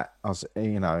think that?" I was,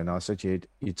 and I said, "You'd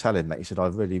tell him that." He said, "I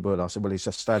really would." I said, "Well, he's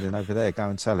just standing over there. Go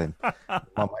and tell him." My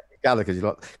mate Gallagher,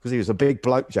 because he was a big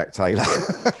bloke, Jack Taylor,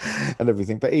 and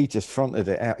everything. But he just fronted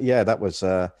it out. Yeah, that was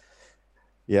a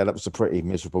pretty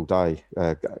miserable day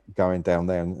going down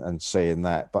there and seeing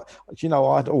that. But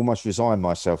I'd almost resigned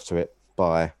myself to it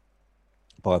by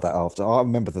that after. I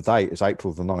remember the date. It was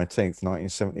April the 19th,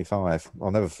 1975.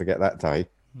 I'll never forget that day.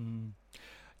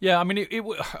 Yeah, I mean,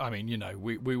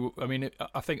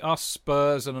 I think us,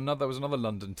 Spurs, and there was another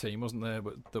London team, wasn't there,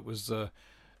 that was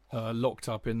locked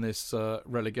up in this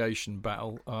relegation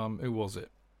battle. Who was it?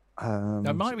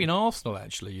 It might have been Arsenal,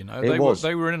 actually.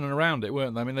 They were in and around it,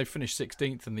 weren't they? I mean, they finished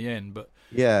 16th in the end, but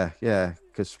yeah,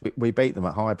 because we beat them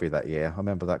at Highbury that year. I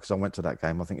remember that because I went to that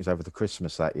game. I think it was over the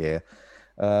Christmas that year.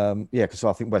 Because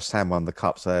I think West Ham won the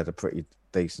cup, so they had a pretty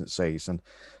decent season.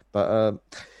 But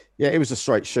it was a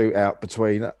straight shootout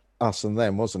between us and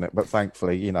them, wasn't it? But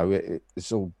thankfully,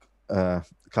 it's all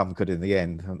come good in the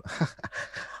end. And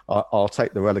I'll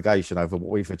take the relegation over what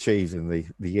we've achieved in the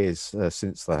years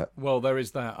since that. Well, there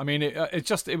is that. I mean,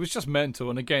 it was just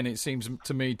mental, and again, it seems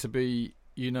to me to be,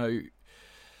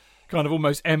 kind of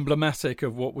almost emblematic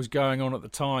of what was going on at the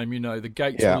time. The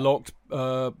gates were locked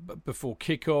before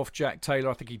kickoff. Jack Taylor,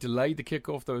 I think he delayed the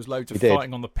kickoff. There was loads of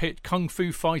fighting on the pitch, kung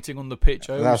fu fighting on the pitch.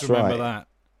 I always remember that.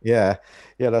 Yeah,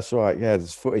 yeah, that's right. Yeah,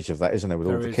 there's footage of that, isn't there, with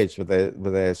all There the is. kids with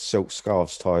their silk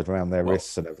scarves tied around their Well,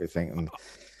 wrists and everything. And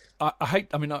I hate.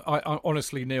 I mean, I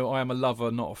honestly, Neil, I am a lover,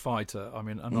 not a fighter. I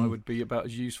mean, and I mm. would be about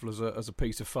as useful as a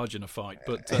piece of fudge in a fight.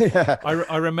 But Yeah,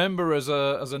 I remember as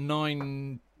a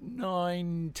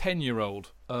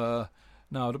 10-year-old.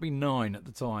 No, it'd be 9 at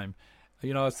the time.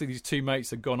 You know, I see these two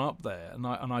mates had gone up there, and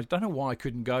I don't know why I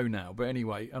couldn't go now. But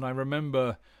anyway, and I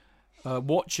remember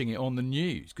watching it on the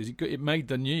news because it made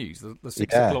the news, the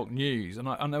 6 o'clock news,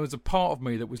 and there was a part of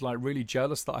me that was like really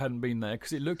jealous that I hadn't been there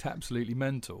because it looked absolutely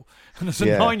mental. And as a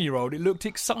 9-year-old, it looked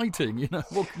exciting. You know,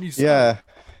 what can you say?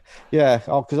 yeah.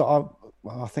 Oh, because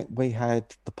I think we had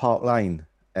the Park Lane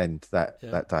end that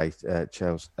day,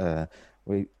 Chelsea.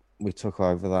 We took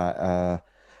over that.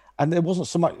 And there wasn't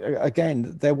so much.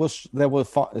 Again, there's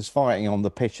fighting on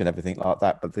the pitch and everything like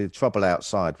that, but the trouble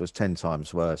outside was 10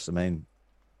 times worse. I mean,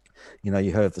 you know,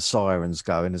 you heard the sirens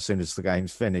going as soon as the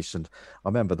game's finished, and I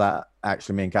remember that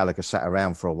actually. Me and Gallagher sat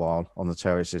around for a while on the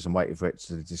terraces and waited for it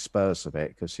to disperse a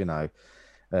bit because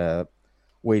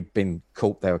we'd been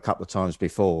caught there a couple of times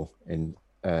before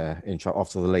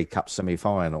after the League Cup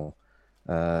semi-final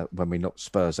when we knocked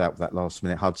Spurs out with that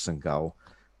last-minute Hudson goal.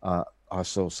 I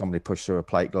saw somebody push through a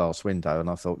plate glass window, and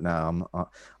I thought, no,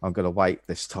 I'm going to wait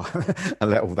this time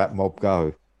and let all that mob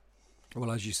go.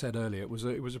 Well, as you said earlier, it was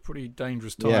a pretty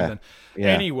dangerous time then. Yeah.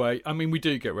 Anyway, I mean, we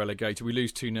do get relegated. We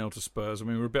lose 2-0 to Spurs. I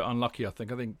mean, we're a bit unlucky, I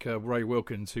think. I think Ray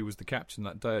Wilkins, who was the captain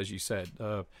that day, as you said,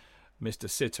 Mr.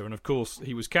 Sitter, and of course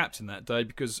he was captain that day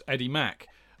because Eddie Mack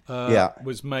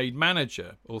was made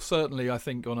manager, or certainly I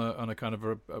think on a kind of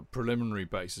a preliminary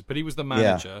basis. But he was the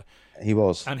manager. Yeah, he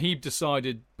was, and he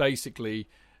decided basically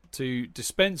to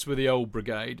dispense with the old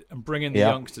brigade and bring in the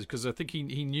youngsters because I think he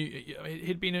knew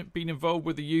he'd been involved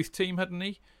with the youth team, hadn't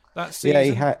he? That season.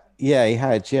 He had.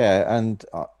 And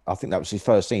I think that was his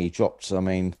first thing he dropped. I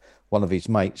mean, one of his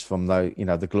mates from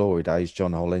the glory days,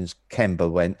 John Hollins,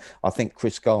 Kemba went. I think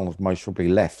Chris Garland most probably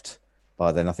left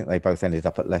by then. I think they both ended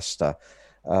up at Leicester.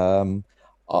 I've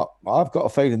got a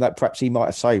feeling that perhaps he might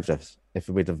have saved us if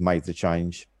we'd have made the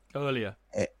change earlier.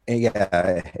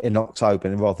 In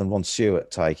October, rather than Ron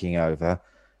Stewart taking over,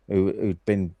 who'd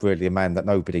been really a man that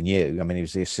nobody knew. I mean, he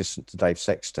was the assistant to Dave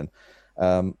Sexton.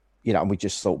 And we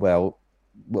just thought, well,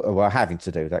 we're having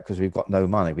to do that because we've got no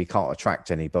money. We can't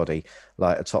attract anybody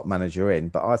like a top manager in.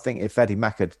 But I think if Eddie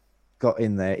Mack had got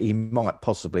in there, he might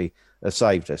possibly have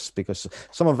saved us because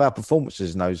some of our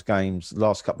performances in those games, the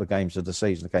last couple of games of the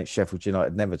season against Sheffield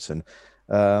United and Everton,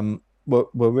 were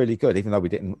really good, even though we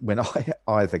didn't win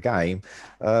either game.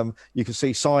 You can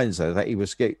see signs there that he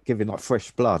was giving like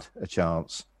fresh blood a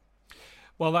chance.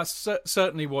 Well, that's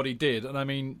certainly what he did, and I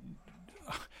mean,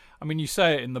 you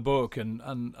say it in the book, and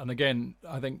again,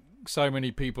 I think so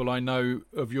many people I know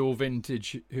of your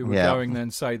vintage who were going then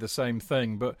say the same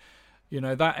thing. But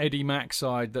that Eddie Mack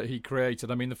side that he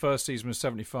created. I mean, the first season was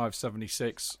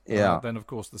 75-76. Then, of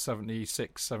course, the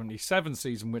 76-77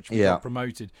 season, which we got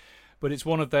promoted. But it's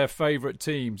one of their favourite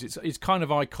teams. It's kind of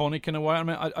iconic in a way. I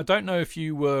mean, I don't know if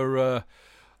you were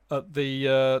at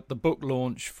the book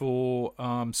launch for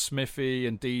Smithy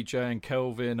and DJ and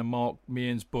Kelvin and Mark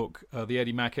Meehan's book, the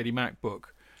Eddie Mack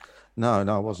book. No,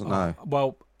 I wasn't. No.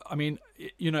 Well, I mean,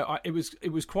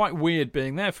 it was quite weird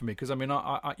being there for me because I mean,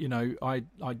 I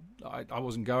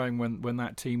wasn't going when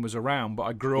that team was around, but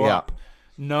I grew up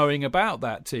knowing about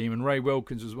that team, and Ray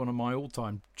Wilkins was one of my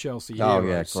all-time Chelsea heroes. Oh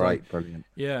yeah, great, brilliant.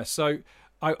 Yeah, so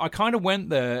I kind of went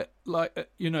there, like,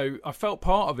 I felt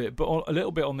part of it, but a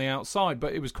little bit on the outside,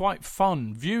 but it was quite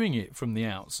fun viewing it from the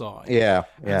outside. Yeah.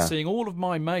 And seeing all of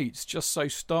my mates just so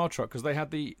star-struck because they had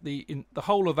the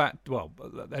whole of that, well,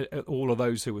 all of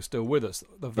those who were still with us,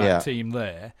 of that team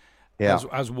there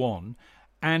as one.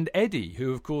 And Eddie,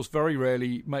 who, of course, very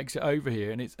rarely makes it over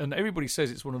here. And everybody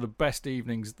says it's one of the best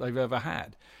evenings they've ever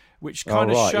had, which kind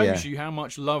of shows you how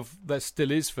much love there still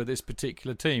is for this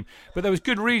particular team. But there was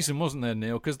good reason, wasn't there,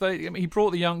 Neil? Because he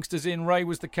brought the youngsters in. Ray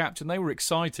was the captain. They were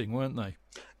exciting, weren't they?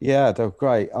 Yeah, they were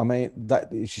great. I mean,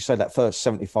 that, as you say, that first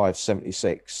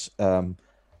 75-76,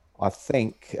 I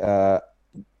think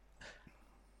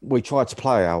we tried to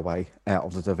play our way out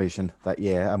of the division that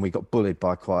year, and we got bullied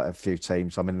by quite a few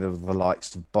teams. I mean, there were the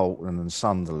likes of Bolton and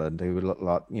Sunderland, who looked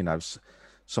like,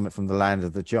 something from the land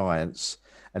of the giants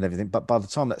and everything. But by the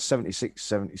time that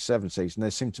 76-77 season, there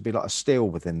seemed to be like a steel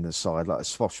within the side, like a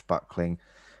swashbuckling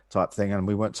type thing, and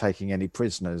we weren't taking any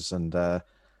prisoners. And I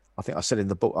think I said in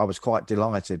the book, I was quite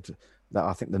delighted that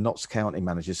I think the Notts County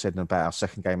manager said about our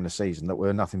second game of the season that we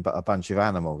were nothing but a bunch of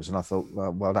animals. And I thought,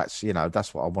 well, that's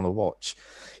that's what I want to watch.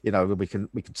 We can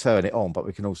turn it on, but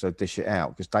we can also dish it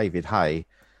out, because David Hay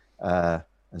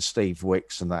and Steve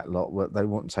Wicks and that lot, they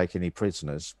wouldn't take any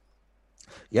prisoners.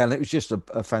 Yeah, and it was just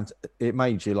it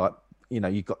made you like,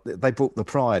 they brought the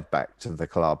pride back to the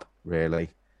club, really.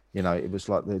 It was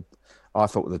like I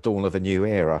thought the dawn of a new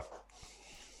era.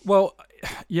 Well,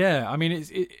 yeah, I mean,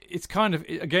 it's kind of,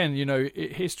 again,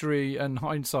 history and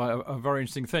hindsight are very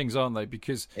interesting things, aren't they?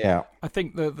 Because I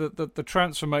think the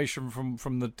transformation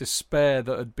from the despair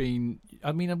that had been,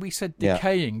 I mean, we said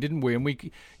decaying, didn't we? And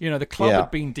the club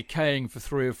had been decaying for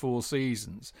 3 or 4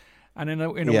 seasons. And in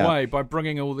a way, by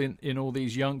bringing in all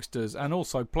these youngsters, and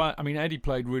also Eddie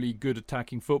played really good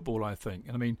attacking football, I think.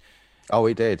 And I mean, oh,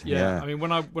 he did. Yeah. I mean,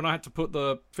 when I had to put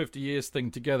the 50 years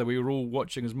thing together, we were all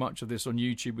watching as much of this on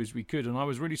YouTube as we could, and I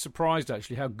was really surprised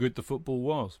actually how good the football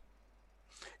was.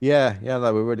 Yeah, they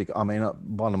were really good. I mean,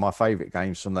 one of my favourite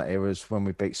games from that era is when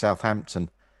we beat Southampton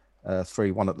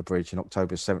 3-1 at the Bridge in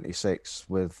October '76.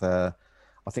 With I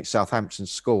think Southampton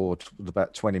scored with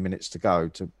about 20 minutes to go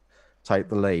to take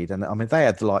the lead, and I mean they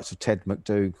had the likes of Ted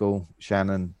McDougall,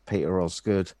 Shannon, Peter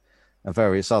Osgood, and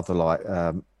various other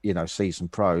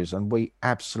seasoned pros, and we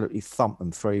absolutely thumped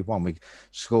them 3-1. We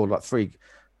scored like 3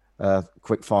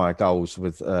 quick fire goals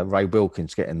with Ray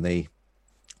Wilkins getting the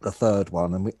third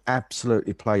one, and we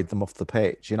absolutely played them off the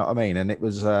pitch. You know what I mean? And it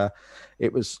was a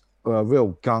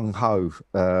real gung ho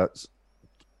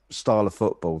style of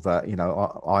football that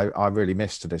I really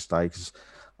miss to this day, because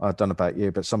I don't know about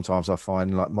you, but sometimes I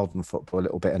find like modern football a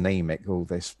little bit anemic. All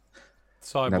this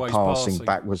sideways passing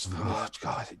backwards. Oh,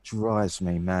 God, it drives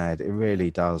me mad. It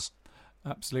really does.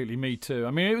 Absolutely, me too.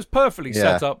 I mean, it was perfectly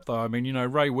set up, though. I mean,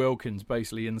 Ray Wilkins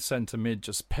basically in the centre mid,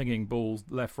 just pinging balls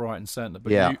left, right, and centre,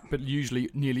 but usually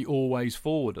nearly always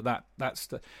forward.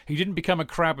 He didn't become a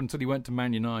crab until he went to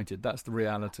Man United. That's the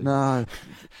reality. No,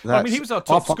 I mean, he was our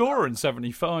top scorer in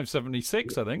 75,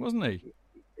 76, I think, wasn't he?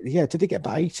 Yeah, did he get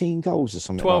about 18 goals or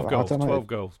something? 12 like goals. That? I don't know. 12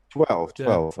 goals. 12.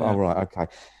 Oh, right, okay.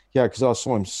 Yeah, because I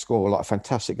saw him score like a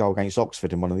fantastic goal against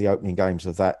Oxford in one of the opening games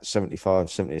of that 75,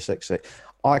 76.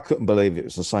 I couldn't believe it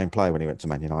was the same player when he went to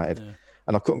Man United. Yeah.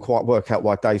 And I couldn't quite work out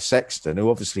why Dave Sexton, who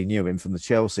obviously knew him from the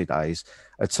Chelsea days,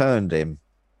 had turned him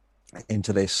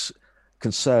into this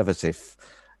conservative,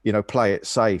 play it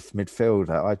safe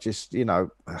midfielder. I just,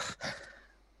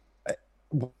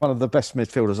 one of the best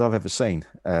midfielders I've ever seen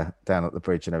down at the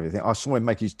Bridge and everything. I saw him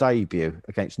make his debut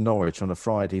against Norwich on a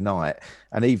Friday night.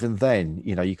 And even then,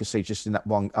 you could see just in that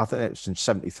one, I think it was in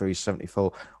 73,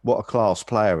 74, what a class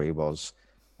player he was.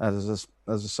 As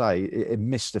I say, it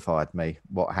mystified me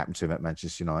what happened to him at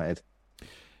Manchester United.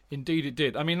 Indeed it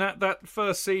did. I mean, that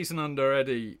first season under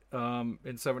Eddie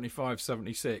in 75,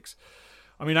 76...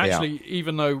 I mean, actually,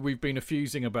 even though we've been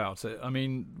effusing about it, I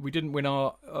mean, we didn't win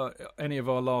any of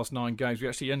our last 9 games. We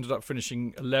actually ended up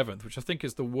finishing 11th, which I think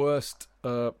is the worst.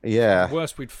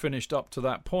 Worst we'd finished up to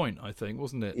that point, I think,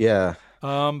 wasn't it? Yeah.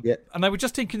 And they were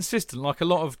just inconsistent, like a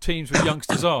lot of teams with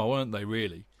youngsters are, weren't they?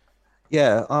 Really?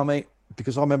 Yeah. I mean,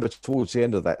 because I remember towards the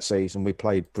end of that season, we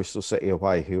played Bristol City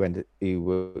away, who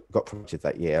got promoted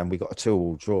that year, and we got a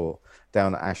 2-2 draw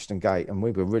down at Ashton Gate, and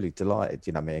we were really delighted,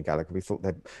 me and Gallagher. We thought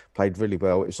they played really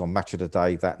well. It was on Match of the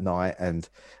Day that night, and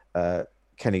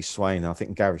Kenny Swain, I think,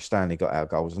 and Gary Stanley got our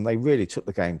goals, and they really took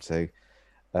the game to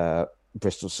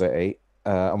Bristol City,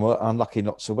 and were unlucky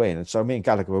not to win. And so me and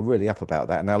Gallagher were really up about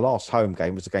that. And our last home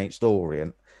game was against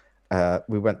Orient.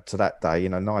 We went to that day,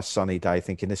 nice sunny day,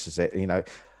 thinking this is it,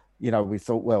 we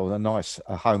thought, well, a nice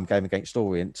home game against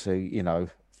Orient to,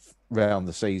 round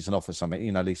the season off or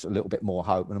something, at least a little bit more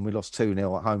hope. And we lost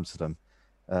 2-0 at home to them,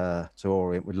 to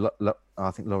Orient.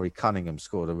 I think Laurie Cunningham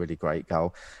scored a really great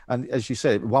goal. And as you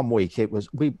said, one week it was,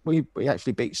 we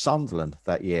actually beat Sunderland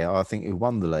that year, I think, who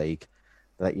won the league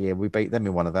that year. We beat them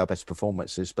in one of our best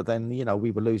performances. But then,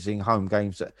 we were losing home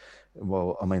games. The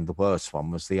worst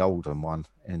one was the Oldham one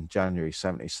in January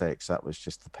 76. That was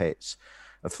just the pits.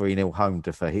 A 3-0 home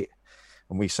defeat,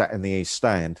 and we sat in the East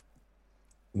Stand,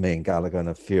 me and Gallagher and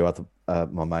a few other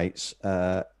my mates,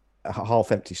 a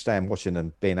half-empty stand, watching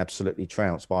them being absolutely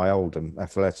trounced by Oldham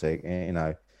Athletic.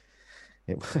 I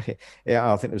think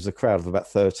there was a crowd of about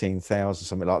 13,000,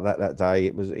 something like that day.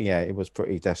 It was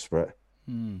pretty desperate.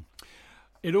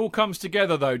 It all comes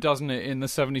together, though, doesn't it, in the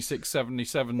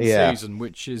 76-77 season,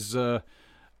 which is,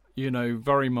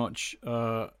 very much.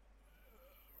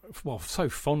 So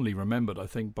fondly remembered, I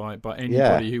think, by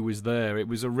anybody who was there. It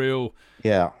was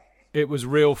it was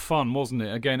real fun, wasn't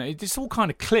it? Again, it just all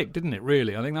kind of clicked, didn't it?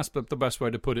 Really, I think that's the best way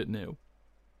to put it, Neil.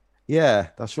 Yeah,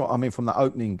 that's right. I mean, from the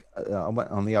opening, I went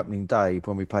on the opening day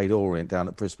when we played Orient down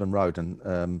at Brisbane Road,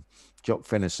 and Jock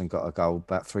Finnison got a goal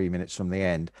about 3 minutes from the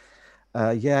end.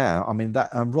 I mean that,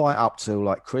 and right up to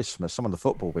like Christmas, some of the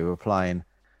football we were playing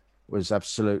was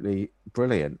absolutely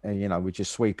brilliant. And, you know, we're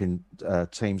just sweeping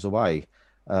teams away.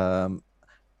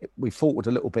 We faltered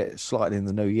a little bit slightly in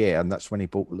the new year, and that's when he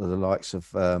brought the likes of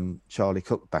Charlie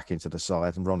Cook back into the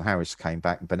side, and Ron Harris came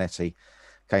back, and Benetti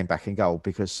came back in goal.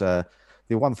 Because the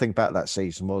one thing about that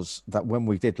season was that when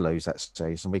we did lose that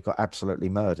season, we got absolutely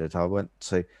murdered. I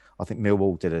think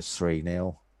Millwall did us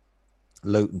 3-0,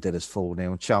 Luton did us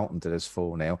 4-0, Charlton did us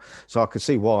 4-0. So I could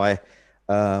see why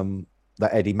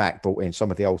that Eddie Mack brought in some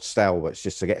of the old stalwarts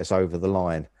just to get us over the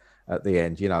line at the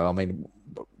end. You know, I mean,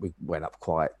 we went up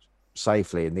quite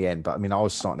safely in the end, but I mean, I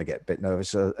was starting to get a bit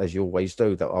nervous, as you always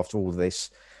do, that after all this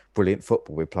brilliant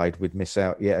football we played, we'd miss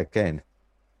out yet again.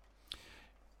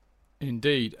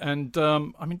 Indeed. And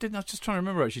I mean, I was just trying to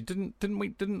remember, actually, didn't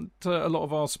a lot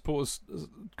of our supporters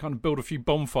kind of build a few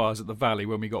bonfires at the Valley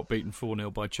when we got beaten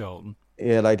 4-0 by Charlton?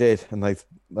 Yeah, they did, and they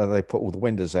put all the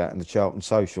windows out in the Charlton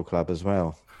Social Club as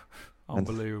well.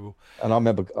 Unbelievable. And I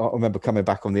remember coming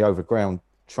back on the overground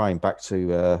train back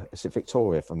to is it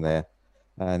Victoria from there,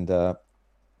 and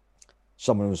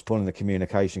someone was pulling the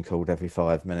communication cord every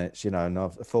 5 minutes, you know, and a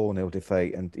 4-0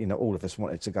 defeat, and you know, all of us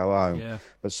wanted to go home. Yeah.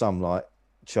 But some, like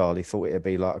Charlie, thought it'd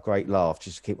be like a great laugh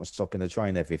just to keep on stopping the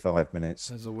train every 5 minutes.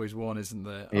 There's always one, isn't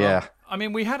there? Yeah. I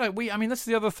mean, I mean, that's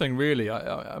the other thing, really.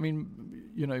 I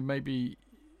mean, you know, maybe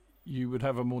you would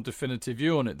have a more definitive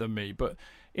view on it than me, but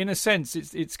in a sense,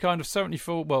 it's kind of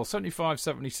 75,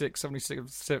 76,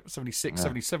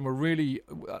 77 were really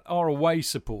our away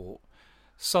support.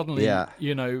 Suddenly,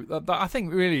 you know, I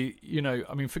think really, you know,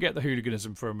 I mean, forget the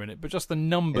hooliganism for a minute, but just the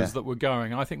numbers that were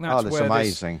going. I think that's where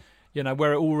amazing. You know,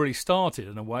 where it all really started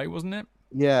in a way, wasn't it?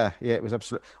 Yeah, it was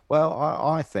absolutely. Well,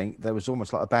 I think there was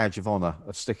almost like a badge of honour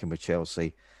of sticking with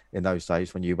Chelsea in those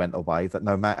days when you went away, that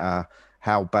no matter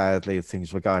how badly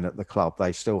things were going at the club,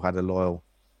 they still had a loyal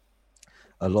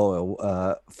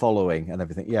following and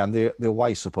everything. Yeah, and the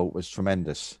away support was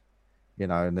tremendous, you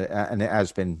know, and it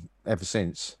has been ever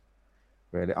since.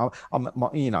 Really,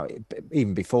 you know,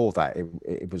 even before that,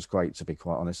 it was great, to be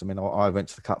quite honest. I mean, I went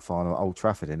to the cup final at Old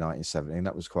Trafford in 1970, and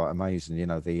that was quite amazing. You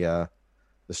know, the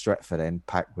Stretford end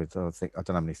packed with, I don't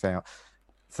know how many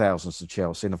thousands of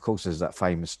Chelsea, and of course there's that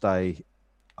famous day.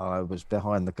 I was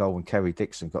behind the goal when Kerry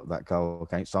Dixon got that goal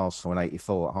against Arsenal in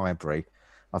 '84 at Highbury.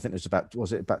 I think it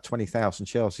was about 20,000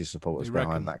 Chelsea supporters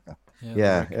behind that goal.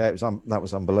 Yeah, it was that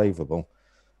was unbelievable.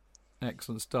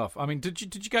 Excellent stuff. I mean, did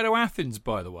you go to Athens,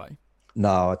 by the way?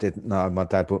 No, I didn't. No, my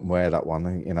dad wouldn't wear that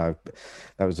one. You know,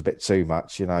 that was a bit too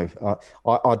much. You know,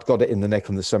 I'd got it in the neck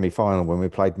in the semi-final when we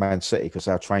played Man City because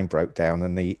our train broke down,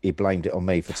 and he blamed it on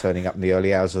me for turning up in the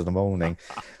early hours of the morning,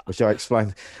 which I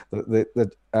explained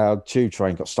that our tube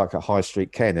train got stuck at High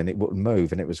Street Ken and it wouldn't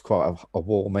move, and it was quite a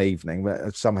warm evening.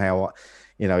 But somehow,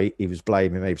 you know, he was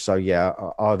blaming me. So yeah,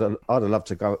 I'd have loved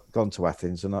to gone to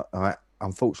Athens, and I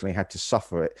unfortunately had to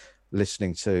suffer it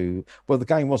listening to. Well, the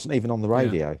game wasn't even on the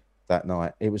radio. Yeah. That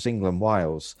night it was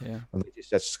England-Wales, and they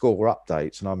just had score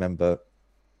updates, and I remember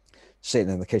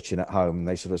sitting in the kitchen at home, and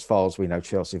they said, as far as we know,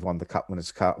 Chelsea have won the Cup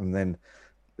Winners' Cup. And then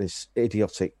this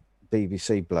idiotic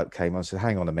BBC bloke came on and said,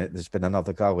 hang on a minute, there's been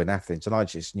another goal in Athens. And I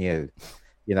just knew,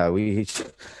 you know,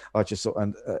 I just thought,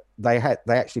 and they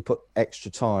actually put extra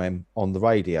time on the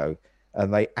radio,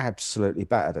 and they absolutely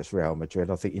battered us, Real Madrid.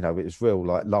 I think, you know, it was real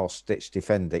like last ditch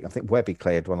defending. I think Webby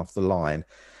cleared one off the line,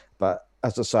 but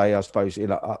as I say, I suppose, you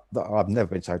know, I've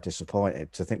never been so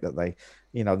disappointed to think that they,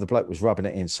 you know, the bloke was rubbing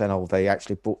it in, saying, oh, they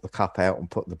actually brought the cup out and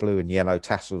put the blue and yellow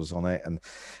tassels on it and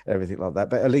everything like that.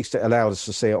 But at least it allowed us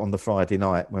to see it on the Friday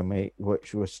night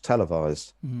which was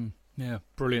televised. Yeah,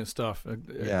 brilliant stuff.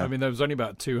 I mean, there was only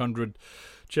about 200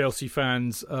 Chelsea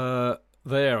fans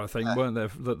there, I think, weren't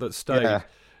there, that stayed. Yeah.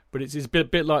 But it's a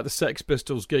bit like the Sex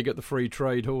Pistols gig at the Free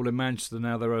Trade Hall in Manchester.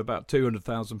 Now there are about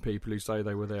 200,000 people who say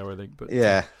they were there, I think. But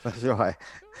yeah, that's right.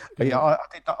 Yeah,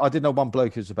 I did know one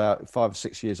bloke who's about 5 or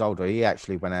 6 years older. He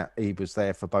actually went out. He was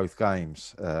there for both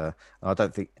games. I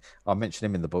don't think I mentioned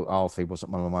him in the book. Arthur, he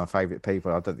wasn't one of my favourite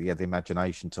people. I don't think he had the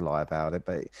imagination to lie about it.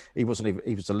 But he wasn't even.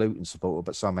 He was a Luton supporter,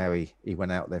 but somehow he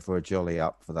went out there for a jolly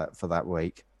up for that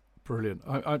week. Brilliant.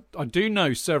 I do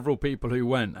know several people who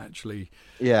went, actually.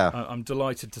 Yeah. I'm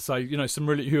delighted to say, you know, some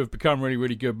who have become really,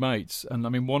 really good mates. And I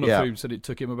mean, one of whom said it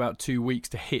took him about 2 weeks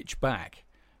to hitch back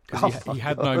because he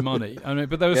had no money. I mean,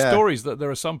 but there were stories that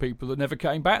there are some people that never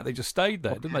came back. They just stayed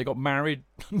there, didn't they? Got married,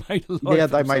 made a life. Yeah,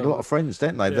 they made a lot of friends,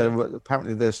 didn't they? Yeah.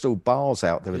 Apparently there's still bars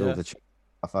out there with all the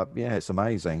stuff. Yeah, it's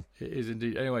amazing. It is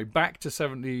indeed. Anyway, back to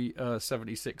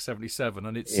 76, 77.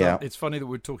 And it's funny that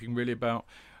we're talking really about,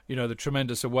 you know, the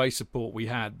tremendous away support we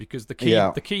had, because the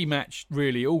key match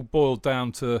really all boiled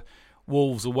down to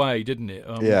Wolves away, didn't it?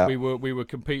 Yeah. We were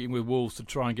competing with Wolves to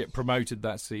try and get promoted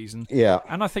that season. Yeah.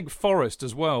 And I think Forest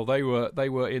as well. They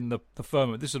were in the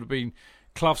firmament. This would have been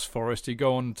Clough's Forest who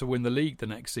go on to win the league the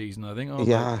next season, I think.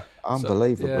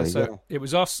 Unbelievably. So it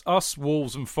was us,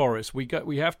 Wolves, and Forest.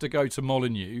 We have to go to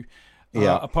Molineux.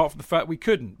 Apart from the fact we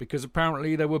couldn't, because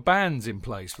apparently there were bans in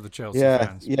place for the Chelsea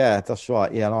fans. Yeah, that's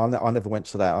right. Yeah, and I never went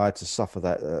to that. I had to suffer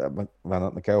that when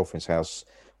at my girlfriend's house,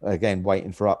 again,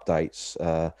 waiting for updates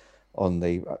on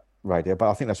the radio. But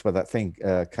I think that's where that thing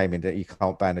came in, that you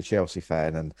can't ban a Chelsea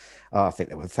fan. And I think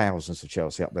there were thousands of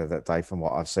Chelsea up there that day from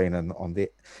what I've seen. And when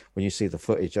you see the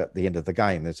footage at the end of the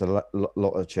game, there's a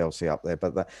lot of Chelsea up there.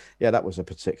 But that was a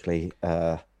particularly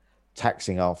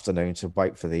taxing afternoon to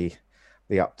wait for the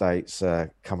updates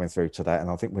coming through to that. And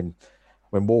I think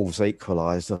when Wolves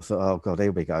equalised, I thought, oh God,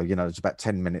 here we go. There's about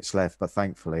 10 minutes left, but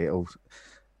thankfully it all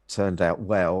turned out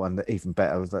well, and even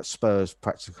better that Spurs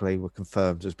practically were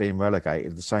confirmed as being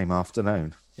relegated the same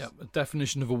afternoon. Yeah, a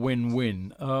definition of a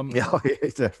win-win. Yeah,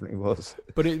 it definitely was.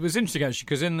 But it was interesting actually,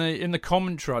 because in the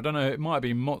commentary, I don't know, it might have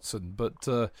been Motson,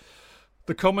 but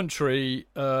the commentary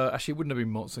actually it wouldn't have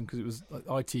been Motson because it was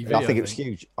ITV. I think it was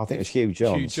huge. I think it was Hugh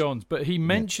Johns. Hugh Johns, but he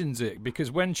mentions it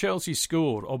because when Chelsea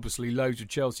scored, obviously loads of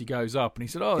Chelsea goes up, and he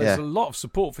said, "Oh, there's a lot of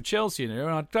support for Chelsea in here,"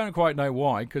 and I don't quite know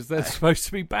why because they're supposed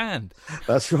to be banned.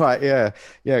 That's right. Yeah,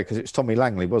 because it's Tommy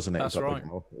Langley, wasn't it? That's right.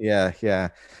 Yeah.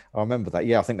 I remember that.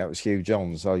 Yeah, I think that was Hugh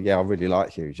Johns. I really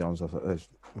like Hugh Johns. I thought it was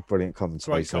a brilliant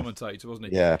commentator. Great commentator, wasn't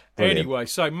he? Yeah. Brilliant. Anyway,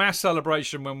 so mass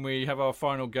celebration when we have our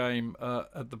final game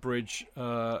at the Bridge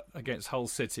against Hull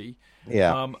City.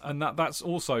 Yeah. And that's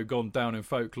also gone down in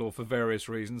folklore for various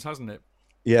reasons, hasn't it?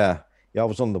 Yeah. I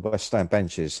was on the West Stand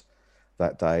benches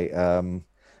that day.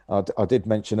 I did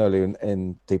mention earlier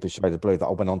in Deeper Shade of Blue that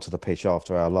I went onto the pitch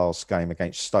after our last game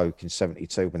against Stoke in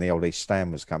 '72 when the old East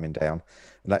Stand was coming down,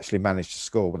 and actually managed to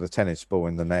score with a tennis ball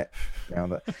in the net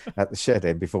at the shed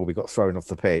end before we got thrown off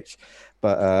the pitch.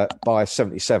 But by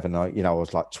 '77, I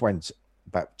was like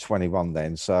about 21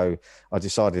 then, so I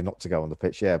decided not to go on the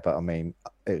pitch. Yeah, but I mean,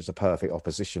 it was a perfect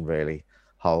opposition, really.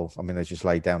 Hull. I mean, they just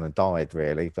laid down and died,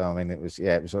 really. But I mean, it was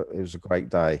a great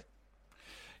day.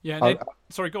 Yeah.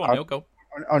 Sorry, go on, Neil. Go.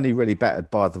 Only really battered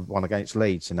by the one against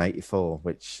Leeds in '84,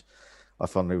 which I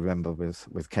fondly remember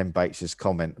with Ken Bates'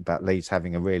 comment about Leeds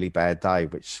having a really bad day,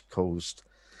 which caused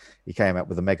he came out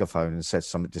with a megaphone and said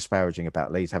something disparaging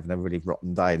about Leeds having a really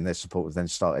rotten day, and their supporters then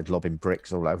started lobbing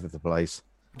bricks all over the place.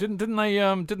 Didn't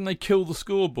they kill the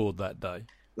scoreboard that day?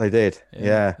 They did.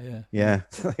 Yeah. They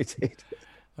did.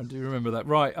 I do remember that.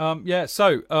 Right.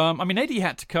 So, I mean, Eddie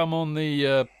had to come on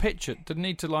the pitch. Didn't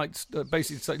need to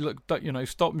basically say, look,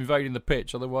 stop invading the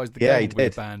pitch, otherwise the game would be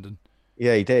abandoned.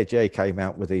 Yeah, he did. Yeah, he came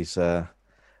out with his trendy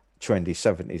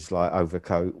 70s like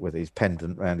overcoat with his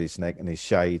pendant around his neck and his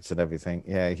shades and everything.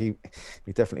 Yeah, he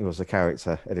definitely was a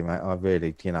character, Eddie Mac. I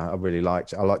really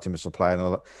liked it. I liked him as a player,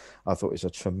 and I thought it was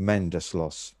a tremendous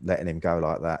loss letting him go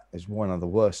like that. It's one of the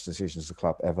worst decisions the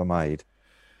club ever made.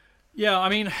 Yeah, I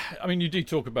mean, you do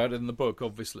talk about it in the book,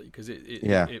 obviously, because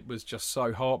it was just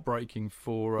so heartbreaking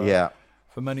for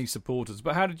many supporters.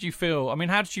 But how did you feel? I mean,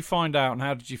 how did you find out, and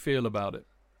how did you feel about it?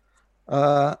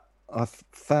 I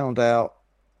found out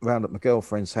round at my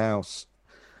girlfriend's house.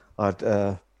 I'd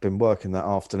been working that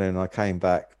afternoon. I came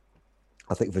back.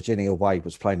 I think Virginia Wade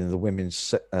was playing in the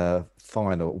women's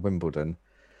final at Wimbledon.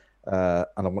 And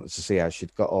I wanted to see how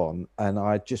she'd got on, and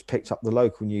I just picked up the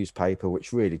local newspaper,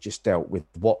 which really just dealt with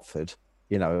Watford,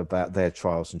 about their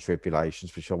trials and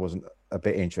tribulations, which I wasn't a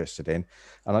bit interested in.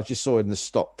 And I just saw in the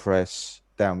stop press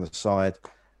down the side,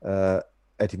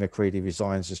 Eddie McCreadie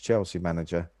resigns as Chelsea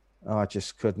manager. I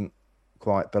just couldn't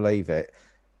quite believe it.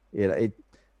 It's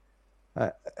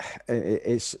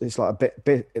like a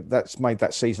bit that's made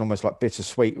that season almost like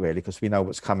bittersweet, really, because we know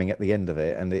what's coming at the end of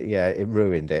it, and it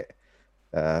ruined it.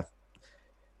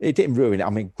 It didn't ruin it. I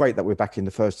mean, great that we're back in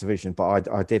the First Division, but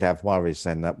I did have worries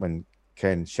then that when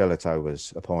Ken Shellito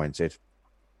was appointed,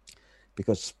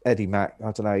 because Eddie Mac,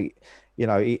 I don't know,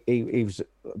 he was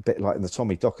a bit like in the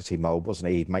Tommy Docherty mould,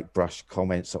 wasn't he? He'd make brush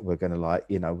comments that we're going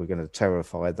to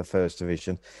terrify the First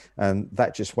Division, and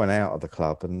that just went out of the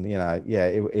club, and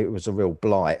it was a real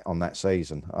blight on that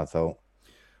season, I thought.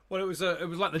 Well, it was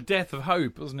like the death of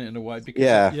hope, wasn't it, in a way?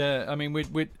 Because, I mean,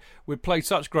 we'd played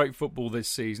such great football this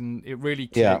season. It really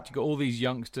clicked. Yeah. You got all these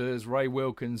youngsters, Ray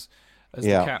Wilkins as the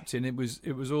captain. It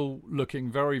was all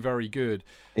looking very, very good.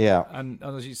 Yeah. And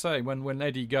as you say, when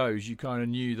Eddie goes, you kind of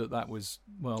knew that was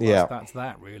that's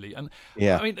that really. And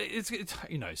I mean,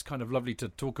 it's kind of lovely to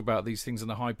talk about these things in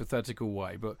a hypothetical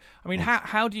way. But I mean,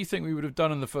 how do you think we would have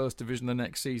done in the First Division the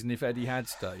next season if Eddie had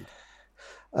stayed?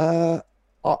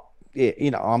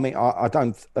 I mean, I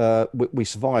don't. We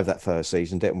survived that first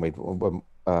season, didn't we?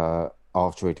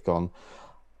 After he'd gone,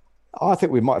 I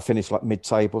think we might have finished like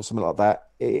mid-table or something like that.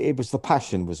 It was the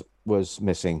passion was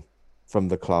missing from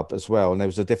the club as well, and there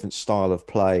was a different style of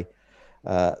play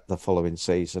the following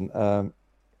season.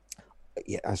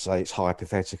 I say it's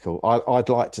hypothetical. I'd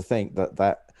like to think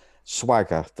that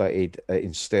swagger that he'd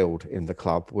instilled in the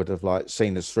club would have like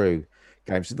seen us through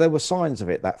games. There were signs of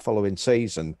it that following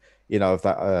season, of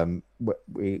that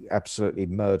we absolutely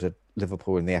murdered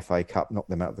Liverpool in the FA Cup, knocked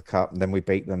them out of the cup, and then we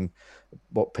beat them.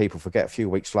 What people forget, a few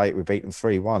weeks later, we beat them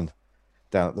 3-1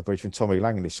 down at the Bridge when Tommy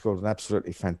Langley scored an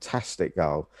absolutely fantastic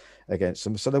goal against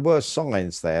them. So there were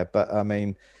signs there, but I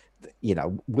mean, I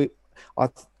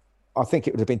think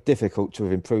it would have been difficult to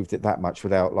have improved it that much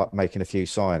without like making a few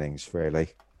signings, really.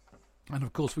 And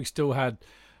of course, we still had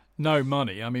no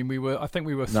money. I mean, I think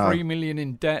we were 3 million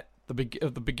in debt at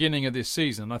the beginning of this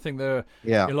season. I think a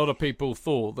lot of people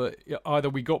thought that either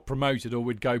we got promoted or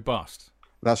we'd go bust.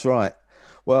 That's right.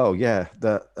 Well, yeah,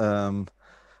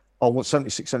 I want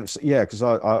 76, 76. Yeah, because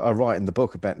I write in the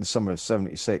book about in the summer of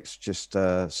 76, just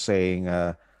seeing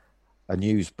a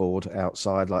news board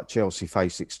outside like Chelsea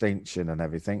face extinction and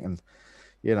everything. And,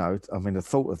 I mean, the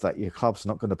thought of that, your club's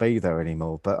not going to be there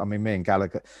anymore. But I mean, me and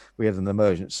Gallagher, we had an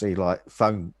emergency like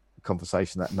phone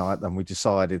conversation that night, and we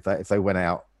decided that if they went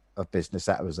out of business,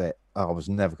 that was it. I was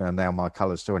never going to nail my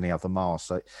colours to any other mast.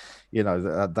 So,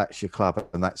 that's your club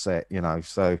and that's it,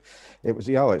 So it was,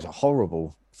 it's a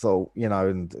horrible thought,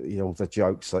 and all the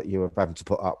jokes that you were having to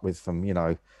put up with from,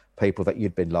 people that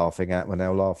you'd been laughing at when they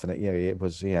were laughing at you. It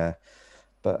was,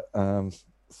 But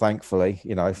thankfully,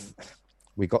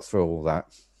 we got through all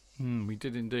that. We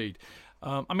did indeed.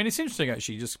 I mean, it's interesting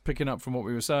actually, just picking up from what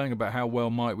we were saying about how well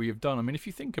might we have done. I mean, if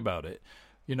you think about it,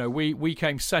 we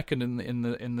came second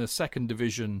in the second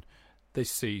division this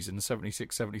season,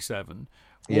 76-77.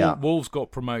 Yeah. Wolves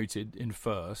got promoted in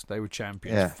first; they were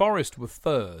champions. Yeah. Forest were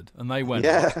third, and they went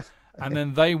up. And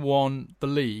then they won the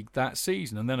league that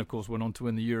season, and then of course went on to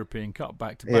win the European Cup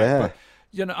back to back. Yeah. But,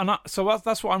 so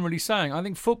that's what I'm really saying. I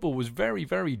think football was very,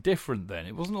 very different then.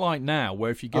 It wasn't like now,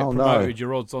 where if you get promoted,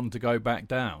 your odds on to go back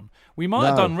down. We might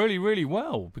have done really, really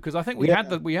well because I think we had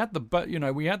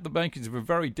the makings of a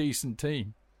very decent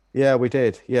team. Yeah, we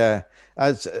did. Yeah,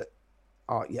 as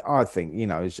I think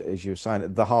as you were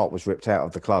saying, the heart was ripped out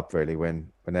of the club really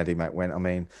when Eddie Mac went. I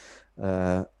mean,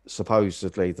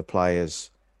 supposedly the players,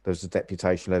 there was a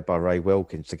deputation led by Ray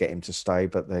Wilkins to get him to stay,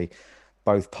 but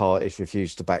both parties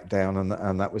refused to back down,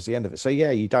 and that was the end of it. So,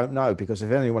 you don't know, because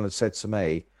if anyone had said to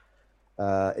me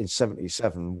in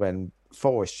 77, when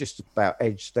Forest just about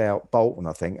edged out Bolton,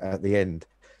 I think, at the end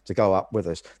to go up with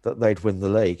us, that they'd win the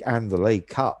league and the League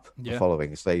Cup the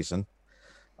following season,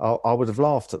 I would have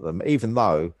laughed at them, even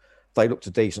though they looked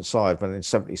a decent side. But in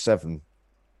 77,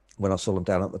 when I saw them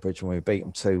down at the Bridge when we beat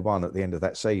them 2-1 at the end of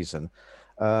that season,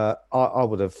 I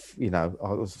would have, I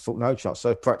would have thought no chance.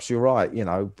 So perhaps you're right,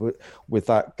 with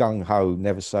that gung-ho,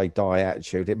 never say die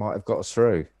attitude, it might have got us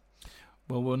through.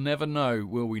 Well, we'll never know,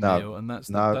 will we, Neil? And that's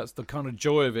the kind of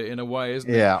joy of it in a way, isn't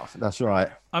it? Yeah, that's right.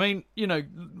 I mean,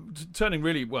 turning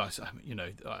really,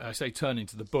 I say turning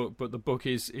to the book, but the book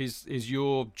is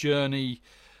your journey,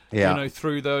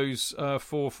 through those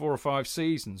 4 or 5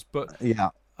 seasons. But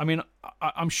I mean,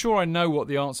 I'm sure I know what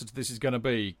the answer to this is going to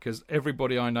be, because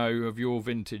everybody I know of your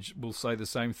vintage will say the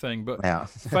same thing. But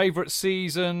favourite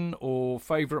season or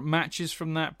favourite matches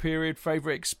from that period,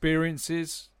 favourite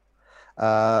experiences?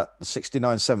 The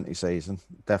 69-70 season,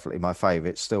 definitely my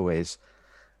favourite, still is.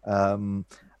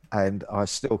 And I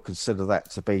still consider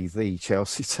that to be the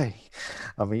Chelsea team.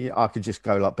 I mean, I could just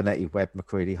go like Bonetti, Webb,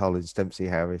 McCready, Hollins, Dempsey,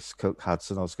 Harris, Cook,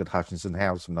 Hudson, Osgood, Hutchinson,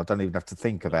 Houseman. I don't even have to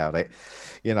think about it.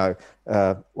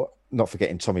 Not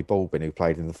forgetting Tommy Baldwin, who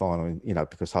played in the final,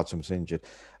 because Hudson was injured.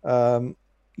 I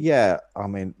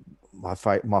mean, my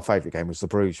favourite game was the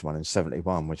Bruges one in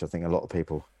 71, which I think a lot of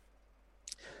people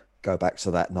go back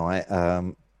to that night.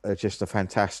 Just a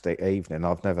fantastic evening.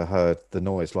 I've never heard the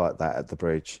noise like that at the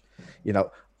Bridge.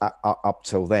 Up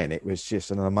till then, it was just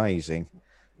an amazing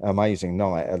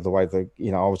night. The way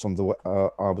I was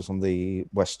on the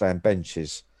West Stand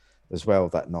benches as well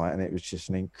that night, and it was just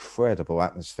an incredible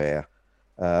atmosphere.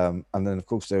 And then, of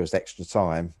course, there was extra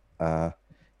time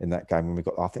in that game when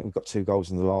I think we got 2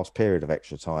 goals in the last period of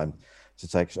extra time to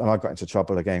take. And I got into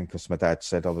trouble again because my dad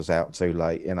said I was out too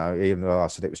late. Even though I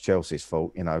said it was Chelsea's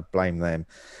fault. Blame them.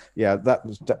 Yeah, that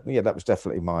was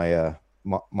definitely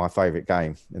my favourite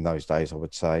game in those days, I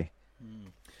would say.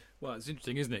 Well, it's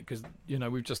interesting, isn't it? Because,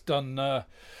 we've just done the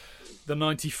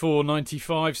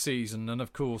 94-95 season, and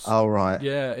of course... Oh, right.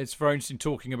 Yeah, it's very interesting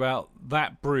talking about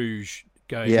that Bruges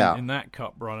game in that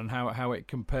cup run, and how it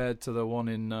compared to the one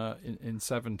in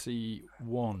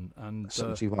 71 and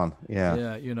 71.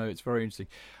 Yeah, it's very interesting.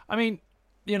 I mean,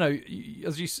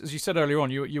 as you said earlier on,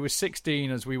 you were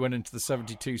 16 as we went into the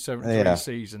 72-73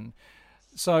 season.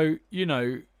 So,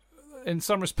 in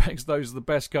some respects, those are the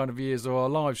best kind of years of our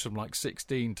lives, from like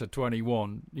 16 to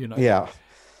 21. Yeah.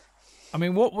 I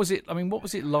mean, what was it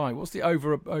like? What's the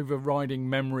overriding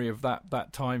memory of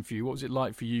that time for you? What was it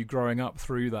like for you growing up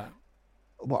through that?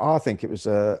 Well, I think it was.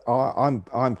 I'm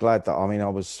glad that. I mean, I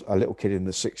was a little kid in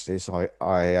the 60s.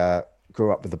 I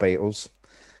grew up with the Beatles.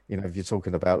 If you're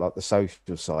talking about like the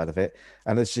social side of it,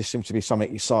 and there just seemed to be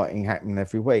something exciting happening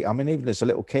every week. I mean, even as a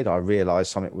little kid, I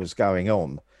realised something was going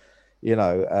on.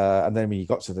 And then when you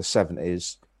got to the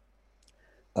 70s,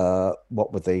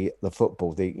 what with the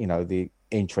football, the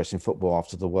interest in football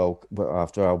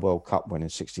after our World Cup win in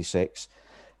 '66.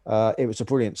 It was a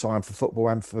brilliant time for football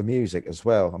and for music as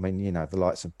well. I mean, the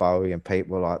likes of Bowie and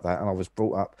people like that. And I was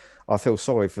brought up. I feel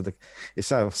sorry for it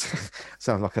sounds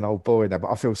like an old boy now,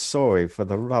 but I feel sorry for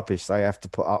the rubbish they have to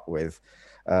put up with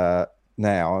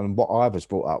now. And what I was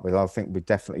brought up with, I think we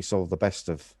definitely saw the best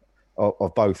of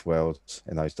both worlds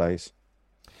in those days.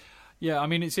 Yeah, I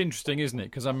mean, it's interesting, isn't it?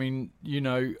 Because I mean,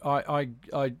 I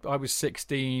was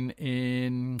 16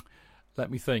 in,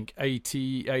 let me think,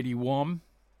 81.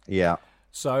 Yeah.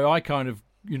 So I kind of,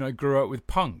 grew up with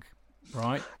punk,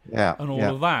 right? Yeah. And all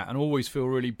of that, and always feel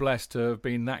really blessed to have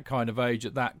been that kind of age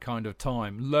at that kind of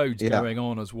time. Loads going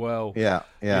on as well. Yeah,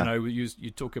 yeah.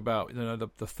 You talk about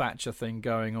the Thatcher thing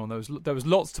going on. There was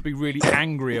lots to be really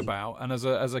angry about, and as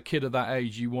a kid at that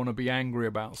age, you want to be angry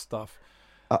about stuff.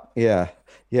 Yeah.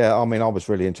 I mean, I was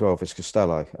really into Elvis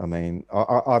Costello. I mean,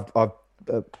 I've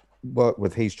worked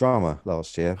with his drummer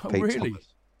last year. Oh, Pete really? Thomas.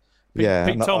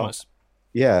 Pete Thomas.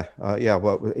 Yeah.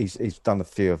 Well, he's done a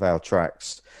few of our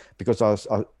tracks because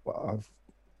I've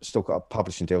still got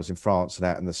publishing deals in France and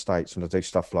out in the States, and I do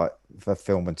stuff like for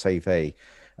film and TV,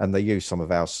 and they use some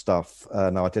of our stuff.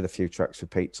 And I did a few tracks with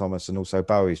Pete Thomas and also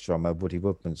Bowie's drummer Woody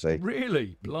Woodmansey.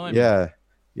 Really? Blimey.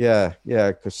 Yeah.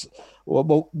 Because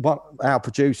our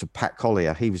producer Pat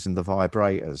Collier, he was in the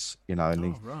Vibrators,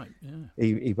 and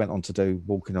he went on to do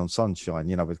Walking on Sunshine,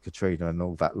 with Katrina and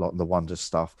all that lot and the Wonder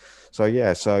stuff. So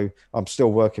I'm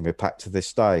still working with Pat to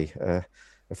this day.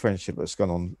 A friendship that's gone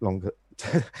on longer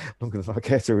than I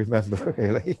care to remember,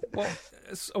 really. Well,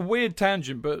 it's a weird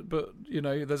tangent, but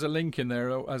there's a link in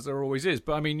there, as there always is.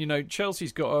 But I mean,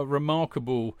 Chelsea's got a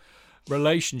remarkable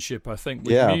relationship, I think,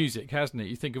 with music, hasn't it?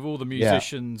 You think of all the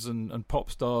musicians and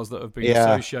pop stars that have been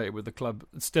associated with the club,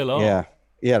 still are.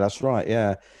 Yeah, that's right.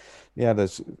 Yeah.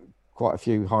 There's quite a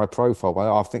few high profile.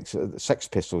 I think Sex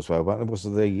Pistols were. But was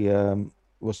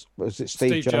it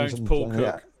Steve Jones and Paul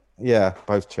Cook? Yeah,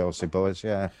 both Chelsea boys.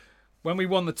 Yeah. When we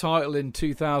won the title in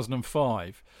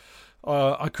 2005.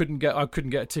 I couldn't get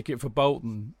a ticket for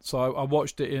Bolton, so I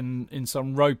watched it in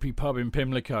some ropey pub in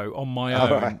Pimlico on my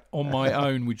own. Right. On my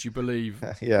own, would you believe?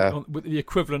 Yeah. With the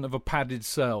equivalent of a padded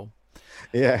cell.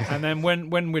 Yeah. And then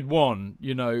when we'd won,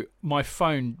 my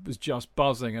phone was just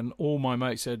buzzing, and all my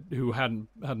mates said, who hadn't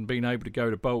been able to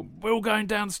go to Bolton, we're all going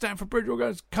down Stamford Bridge. We're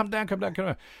going to come down.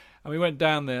 And we went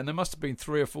down there, and there must have been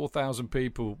 3,000 or 4,000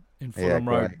 people in Fulham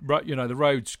Road. Right, the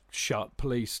road's shut.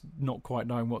 Police not quite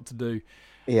knowing what to do.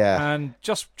 Yeah, and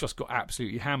just got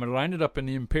absolutely hammered. I ended up in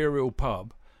the Imperial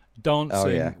pub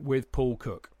dancing with Paul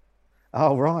Cook.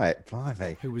 Oh, right,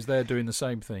 blimey. Who was there doing the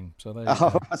same thing. So there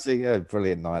I see. Yeah,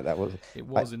 brilliant night that was. It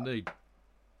was indeed.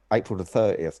 April the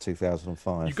 30th,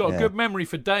 2005. You've got a good memory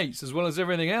for dates as well as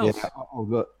everything else. Yeah. Oh,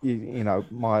 look,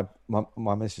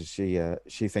 my missus,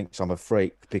 she thinks I'm a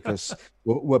freak because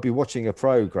we'll be watching a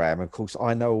program. Of course,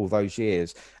 I know all those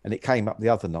years, and it came up the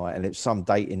other night, and it's some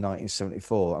date in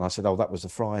 1974, and I said, "Oh, that was a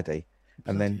Friday,"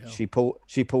 and then she pulls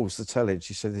the telly, and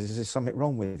she said, "Is there something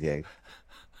wrong with you?"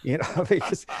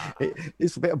 Because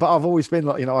it's a bit. But I've always been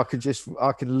like,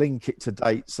 I can link it to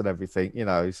dates and everything,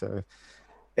 so.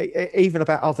 Even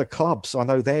about other clubs, I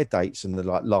know their dates and the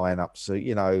lineups,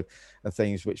 and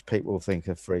things which people think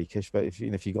are freakish. But if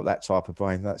you got that type of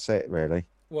brain, that's it, really.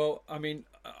 Well, I mean,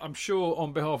 I'm sure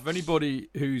on behalf of anybody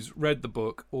who's read the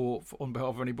book, or on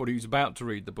behalf of anybody who's about to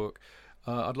read the book,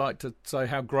 I'd like to say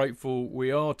how grateful we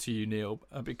are to you, Neil,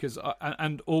 because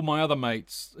and all my other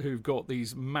mates who've got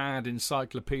these mad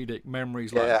encyclopedic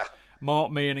memories like.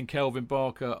 Mark Meehan and Kelvin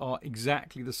Barker are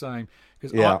exactly the same.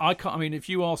 Because I can't. I mean, if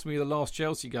you asked me the last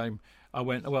Chelsea game, I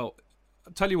went, well,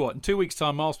 I'll tell you what, in 2 weeks'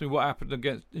 time, ask me what happened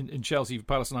against in Chelsea for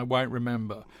Palace, and I won't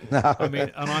remember. No. I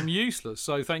mean, and I'm useless.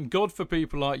 So thank God for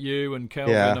people like you and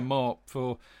Kelvin and Mark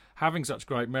for having such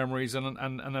great memories and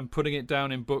then putting it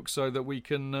down in books so that we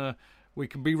can we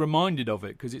can be reminded of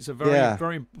it, because it's a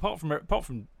very apart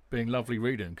from being lovely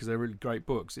reading, because they're really great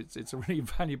books, it's a really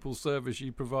valuable service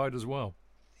you provide as well.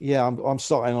 Yeah, I'm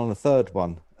starting on a third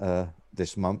one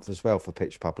this month as well for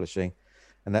Pitch Publishing,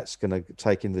 and that's going to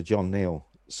take in the John Neal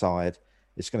side.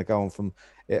 It's going to go on from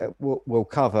we'll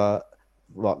cover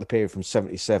like the period from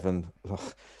 77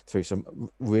 through some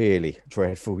really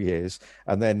dreadful years,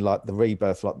 and then like the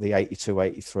rebirth, like the 82,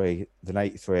 83, then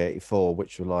 83, 84,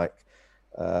 which were like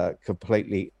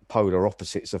completely polar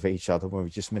opposites of each other, when we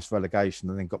just missed relegation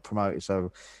and then got promoted.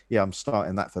 So yeah, I'm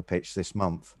starting that for Pitch this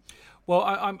month. Well,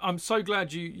 I'm so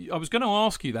glad I was going to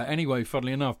ask you that anyway,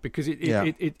 funnily enough, because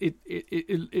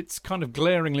it's kind of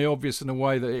glaringly obvious in a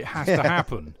way that it has to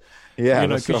happen. Yeah,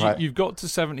 because right. You've got to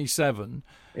 77.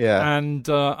 Yeah, and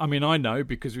I mean, I know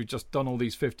because we've just done all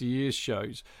these 50 years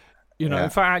shows. In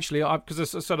fact, actually, because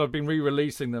as I said, I've been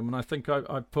re-releasing them, and I think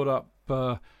I put up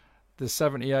the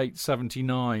 78,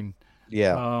 79.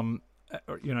 Yeah.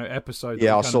 Episode.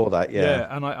 Yeah, I saw that. Yeah.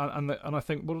 Yeah, and I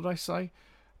think, what did I say?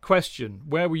 Question: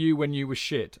 where were you when you were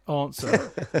shit?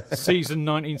 Answer: season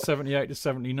 1978 to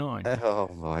 79. Oh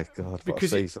my God!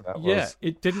 Because what a season that was. Yeah,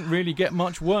 it didn't really get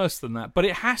much worse than that, but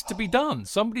it has to be done.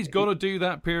 Somebody's got to do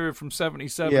that period from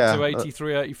 77 to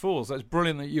 83, 84. So it's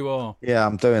brilliant that you are. Yeah,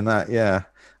 I'm doing that. Yeah,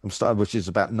 I'm starting, which is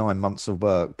about 9 months of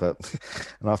work, but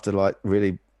and after like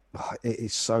really. It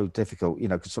is so difficult,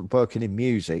 because working in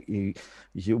music,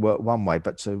 you work one way,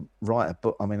 but to write a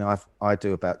book, I mean, I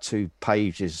do about 2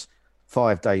 pages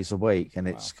 5 days a week, and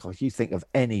it's you think of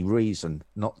any reason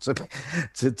not to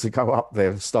go up there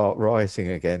and start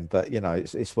writing again, but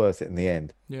it's worth it in the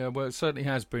end. Yeah, well, it certainly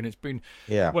has been. It's been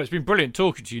well, it's been brilliant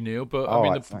talking to you, Neil. But I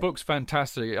mean, the book's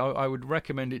fantastic. I would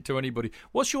recommend it to anybody.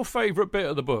 What's your favourite bit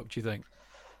of the book, do you think?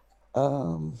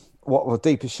 What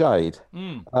Deeper Shade?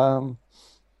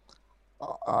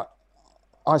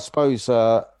 I suppose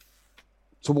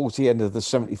towards the end of the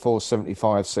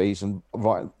 74-75 season,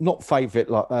 right? Not favourite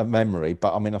like memory,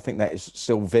 but I mean I think that is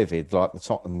still vivid, like the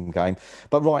Tottenham game.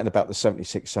 But writing about the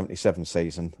 76-77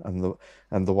 season and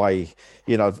the way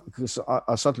because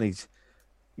I suddenly.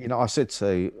 I said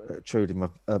to Trudy, my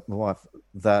wife,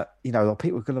 that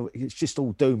people are gonna. It's just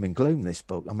all doom and gloom. This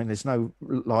book. I mean, there's no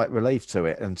light relief to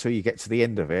it until you get to the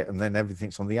end of it, and then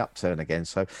everything's on the upturn again.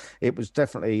 So it was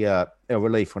definitely a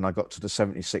relief when I got to the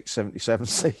 76-77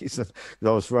 season. I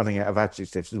was running out of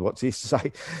adjectives. What to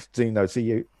say, to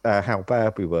you, how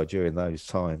bad we were during those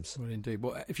times. Well, indeed.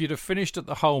 Well, if you'd have finished at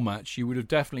the whole match, you would have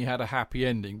definitely had a happy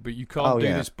ending. But you can't do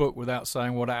this book without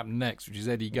saying what happened next, which is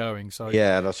Eddie going. So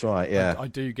yeah, that's right. Yeah, I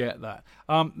do get that.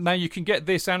 Now you can get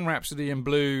this and Rhapsody in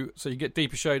Blue. So you get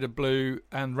Deeper Shade of Blue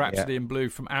and Rhapsody in Blue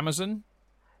from Amazon.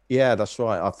 Yeah, that's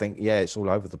right. I think it's all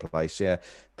over the place. Yeah,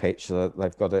 Pitch.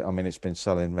 They've got it. I mean, it's been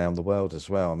selling around the world as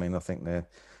well. I mean, I think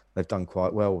they've done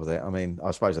quite well with it. I mean,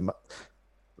 I suppose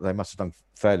they must have done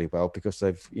fairly well because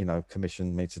they've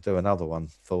commissioned me to do another one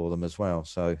for them as well.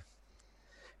 So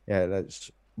yeah, that's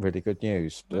really good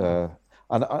news.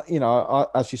 And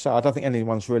as you say, I don't think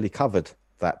anyone's really covered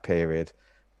that period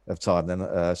of time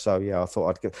then. So yeah, I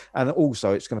thought I'd give, and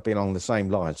also it's going to be along the same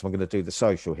lines. So I'm going to do the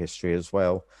social history as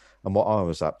well and what I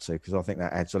was up to, because I think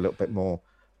that adds a little bit more,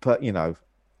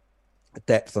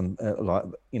 depth and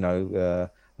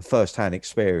first-hand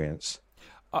experience.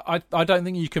 I don't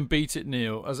think you can beat it,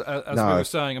 Neil, as we were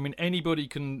saying. I mean, anybody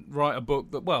can write a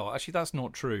book that, well, actually that's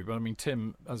not true, but I mean,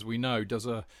 Tim, as we know, does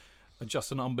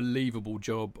just an unbelievable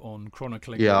job on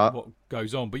chronicling what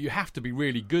goes on. But you have to be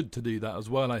really good to do that as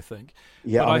well, I think.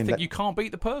 Yeah, but I think you can't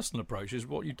beat the personal approach, is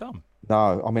what you've done.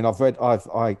 No, I mean,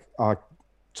 I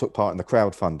took part in the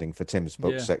crowdfunding for Tim's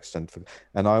book, Sextant,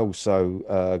 and I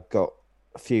also got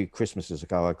a few Christmases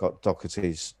ago, I got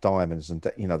Doherty's Diamonds, and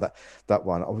that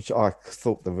one, which I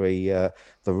thought the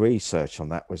research on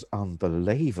that was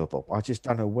unbelievable. I just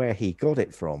don't know where he got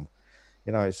it from.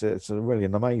 It's a really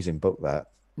an amazing book, that.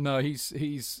 No,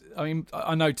 he's. I mean,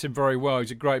 I know Tim very well.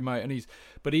 He's a great mate,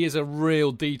 but he is a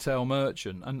real detail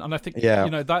merchant, and I think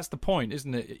that's the point,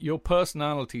 isn't it? Your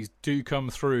personalities do come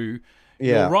through.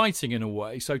 Your writing in a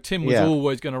way. So Tim was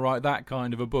always going to write that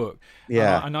kind of a book.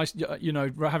 Yeah, and I,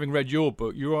 having read your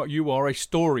book, you are a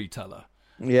storyteller.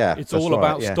 Yeah, it's all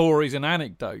about stories and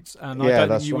anecdotes, and I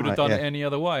don't think you would have done it any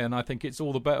other way. And I think it's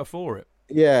all the better for it.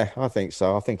 Yeah, I think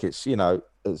so. I think it's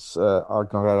it's.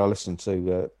 I listened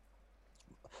to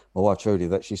my wife Trudy,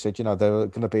 that she said, there are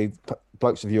going to be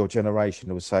blokes of your generation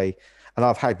who would say, and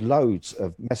I've had loads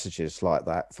of messages like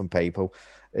that from people.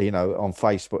 on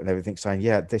Facebook and everything, saying,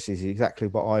 yeah, this is exactly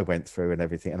what I went through and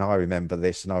everything, and I remember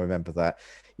this and I remember that.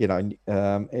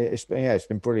 It's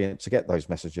been brilliant to get those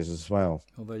messages as well.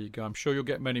 Well, there you go. I'm sure you'll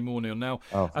get many more, Neil. Now,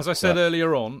 as I said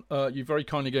earlier on, you very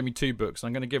kindly gave me 2 books.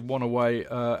 I'm going to give one away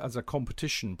as a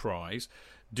competition prize.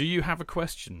 Do you have a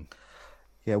question?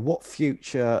 Yeah, what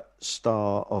future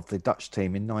star of the Dutch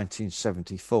team in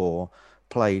 1974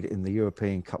 played in the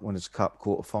European Cup Winners' Cup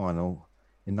quarter-final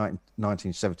in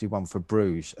 1971 for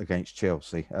Bruges against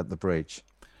Chelsea at the Bridge?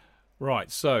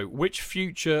 Right, so which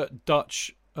future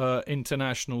Dutch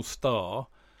international star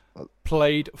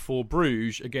played for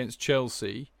Bruges against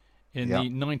Chelsea in the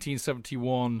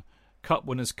 1971 Cup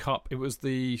Winners' Cup? It was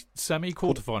the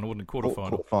quarter-final, wasn't it?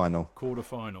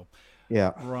 Quarter-final.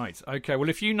 Yeah. Right. Okay. Well,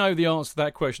 if you know the answer to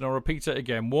that question, I'll repeat it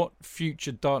again. What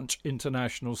future Dutch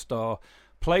international star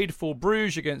played for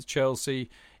Bruges against Chelsea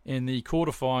in the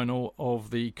quarter-final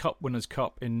of the Cup Winners'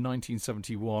 Cup in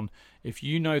 1971? If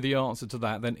you know the answer to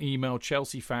that, then email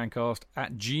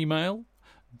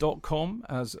chelseafancast@gmail.com,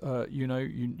 as you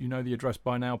know the address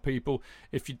by now, people.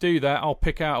 If you do that, I'll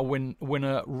pick out a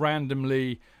winner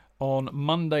randomly on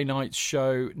Monday night's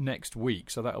show next week.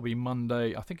 So that'll be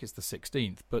Monday, I think it's the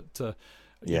 16th, but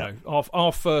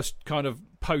our first kind of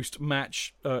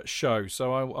post-match show.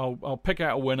 So I'll pick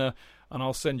out a winner and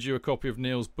I'll send you a copy of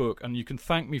Neil's book, and you can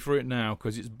thank me for it now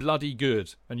because it's bloody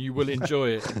good and you will enjoy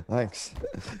it. Thanks.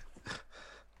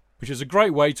 Which is a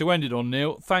great way to end it on,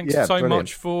 Neil. Thanks so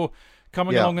much for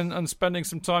coming along and spending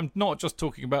some time, not just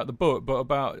talking about the book, but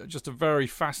about just a very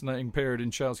fascinating period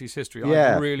in Chelsea's history.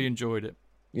 I really enjoyed it.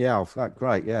 Yeah,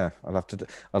 great. Yeah, I'd like to do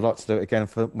it again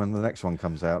for when the next one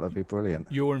comes out. That'd be brilliant.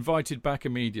 You're invited back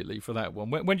immediately for that one.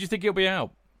 When do you think it'll be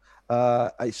out?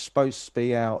 It's supposed to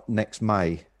be out next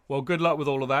May. Well, good luck with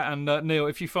all of that. And Neil,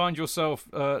 if you find yourself,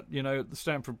 at the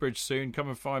Stamford Bridge soon, come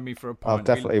and find me for a pint. I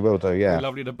definitely will do. Yeah, it'd be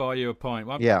lovely to buy you a pint.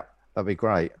 Yeah, that'd be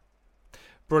great.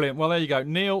 Brilliant. Well, there you go.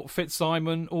 Neil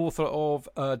Fitzsimon, author of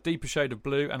Deeper Shade of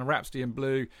Blue and A Rhapsody in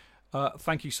Blue.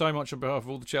 Thank you so much on behalf of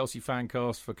all the Chelsea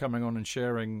Fancast for coming on and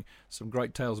sharing some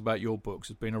great tales about your books.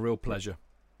 It's been a real pleasure.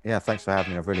 Yeah, thanks for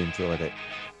having me. I've really enjoyed it.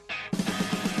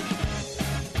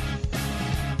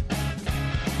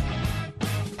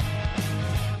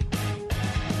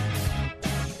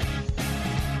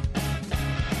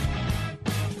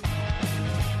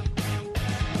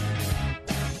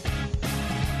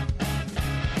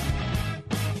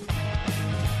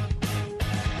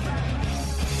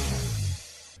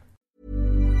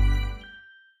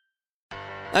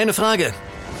 Eine Frage.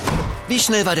 Wie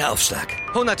schnell war der Aufschlag?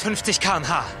 150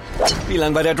 km/h. Wie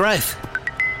lang war der Drive?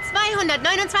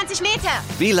 229 Meter.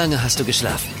 Wie lange hast du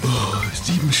geschlafen?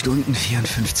 7 Stunden,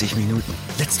 54 Minuten.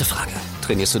 Letzte Frage.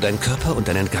 Trainierst du deinen Körper und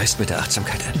deinen Geist mit der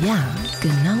Achtsamkeit? Ja,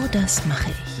 genau das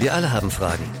mache ich. Wir alle haben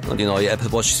Fragen und die neue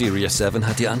Apple Watch Series 7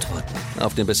 hat die Antworten.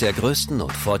 Auf dem bisher größten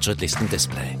und fortschrittlichsten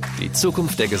Display. Die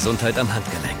Zukunft der Gesundheit am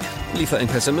Handgelenk.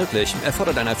 Lieferengpässe möglich.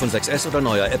 Erfordert ein iPhone 6s oder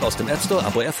neuer App aus dem App Store,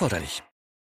 Abo erforderlich.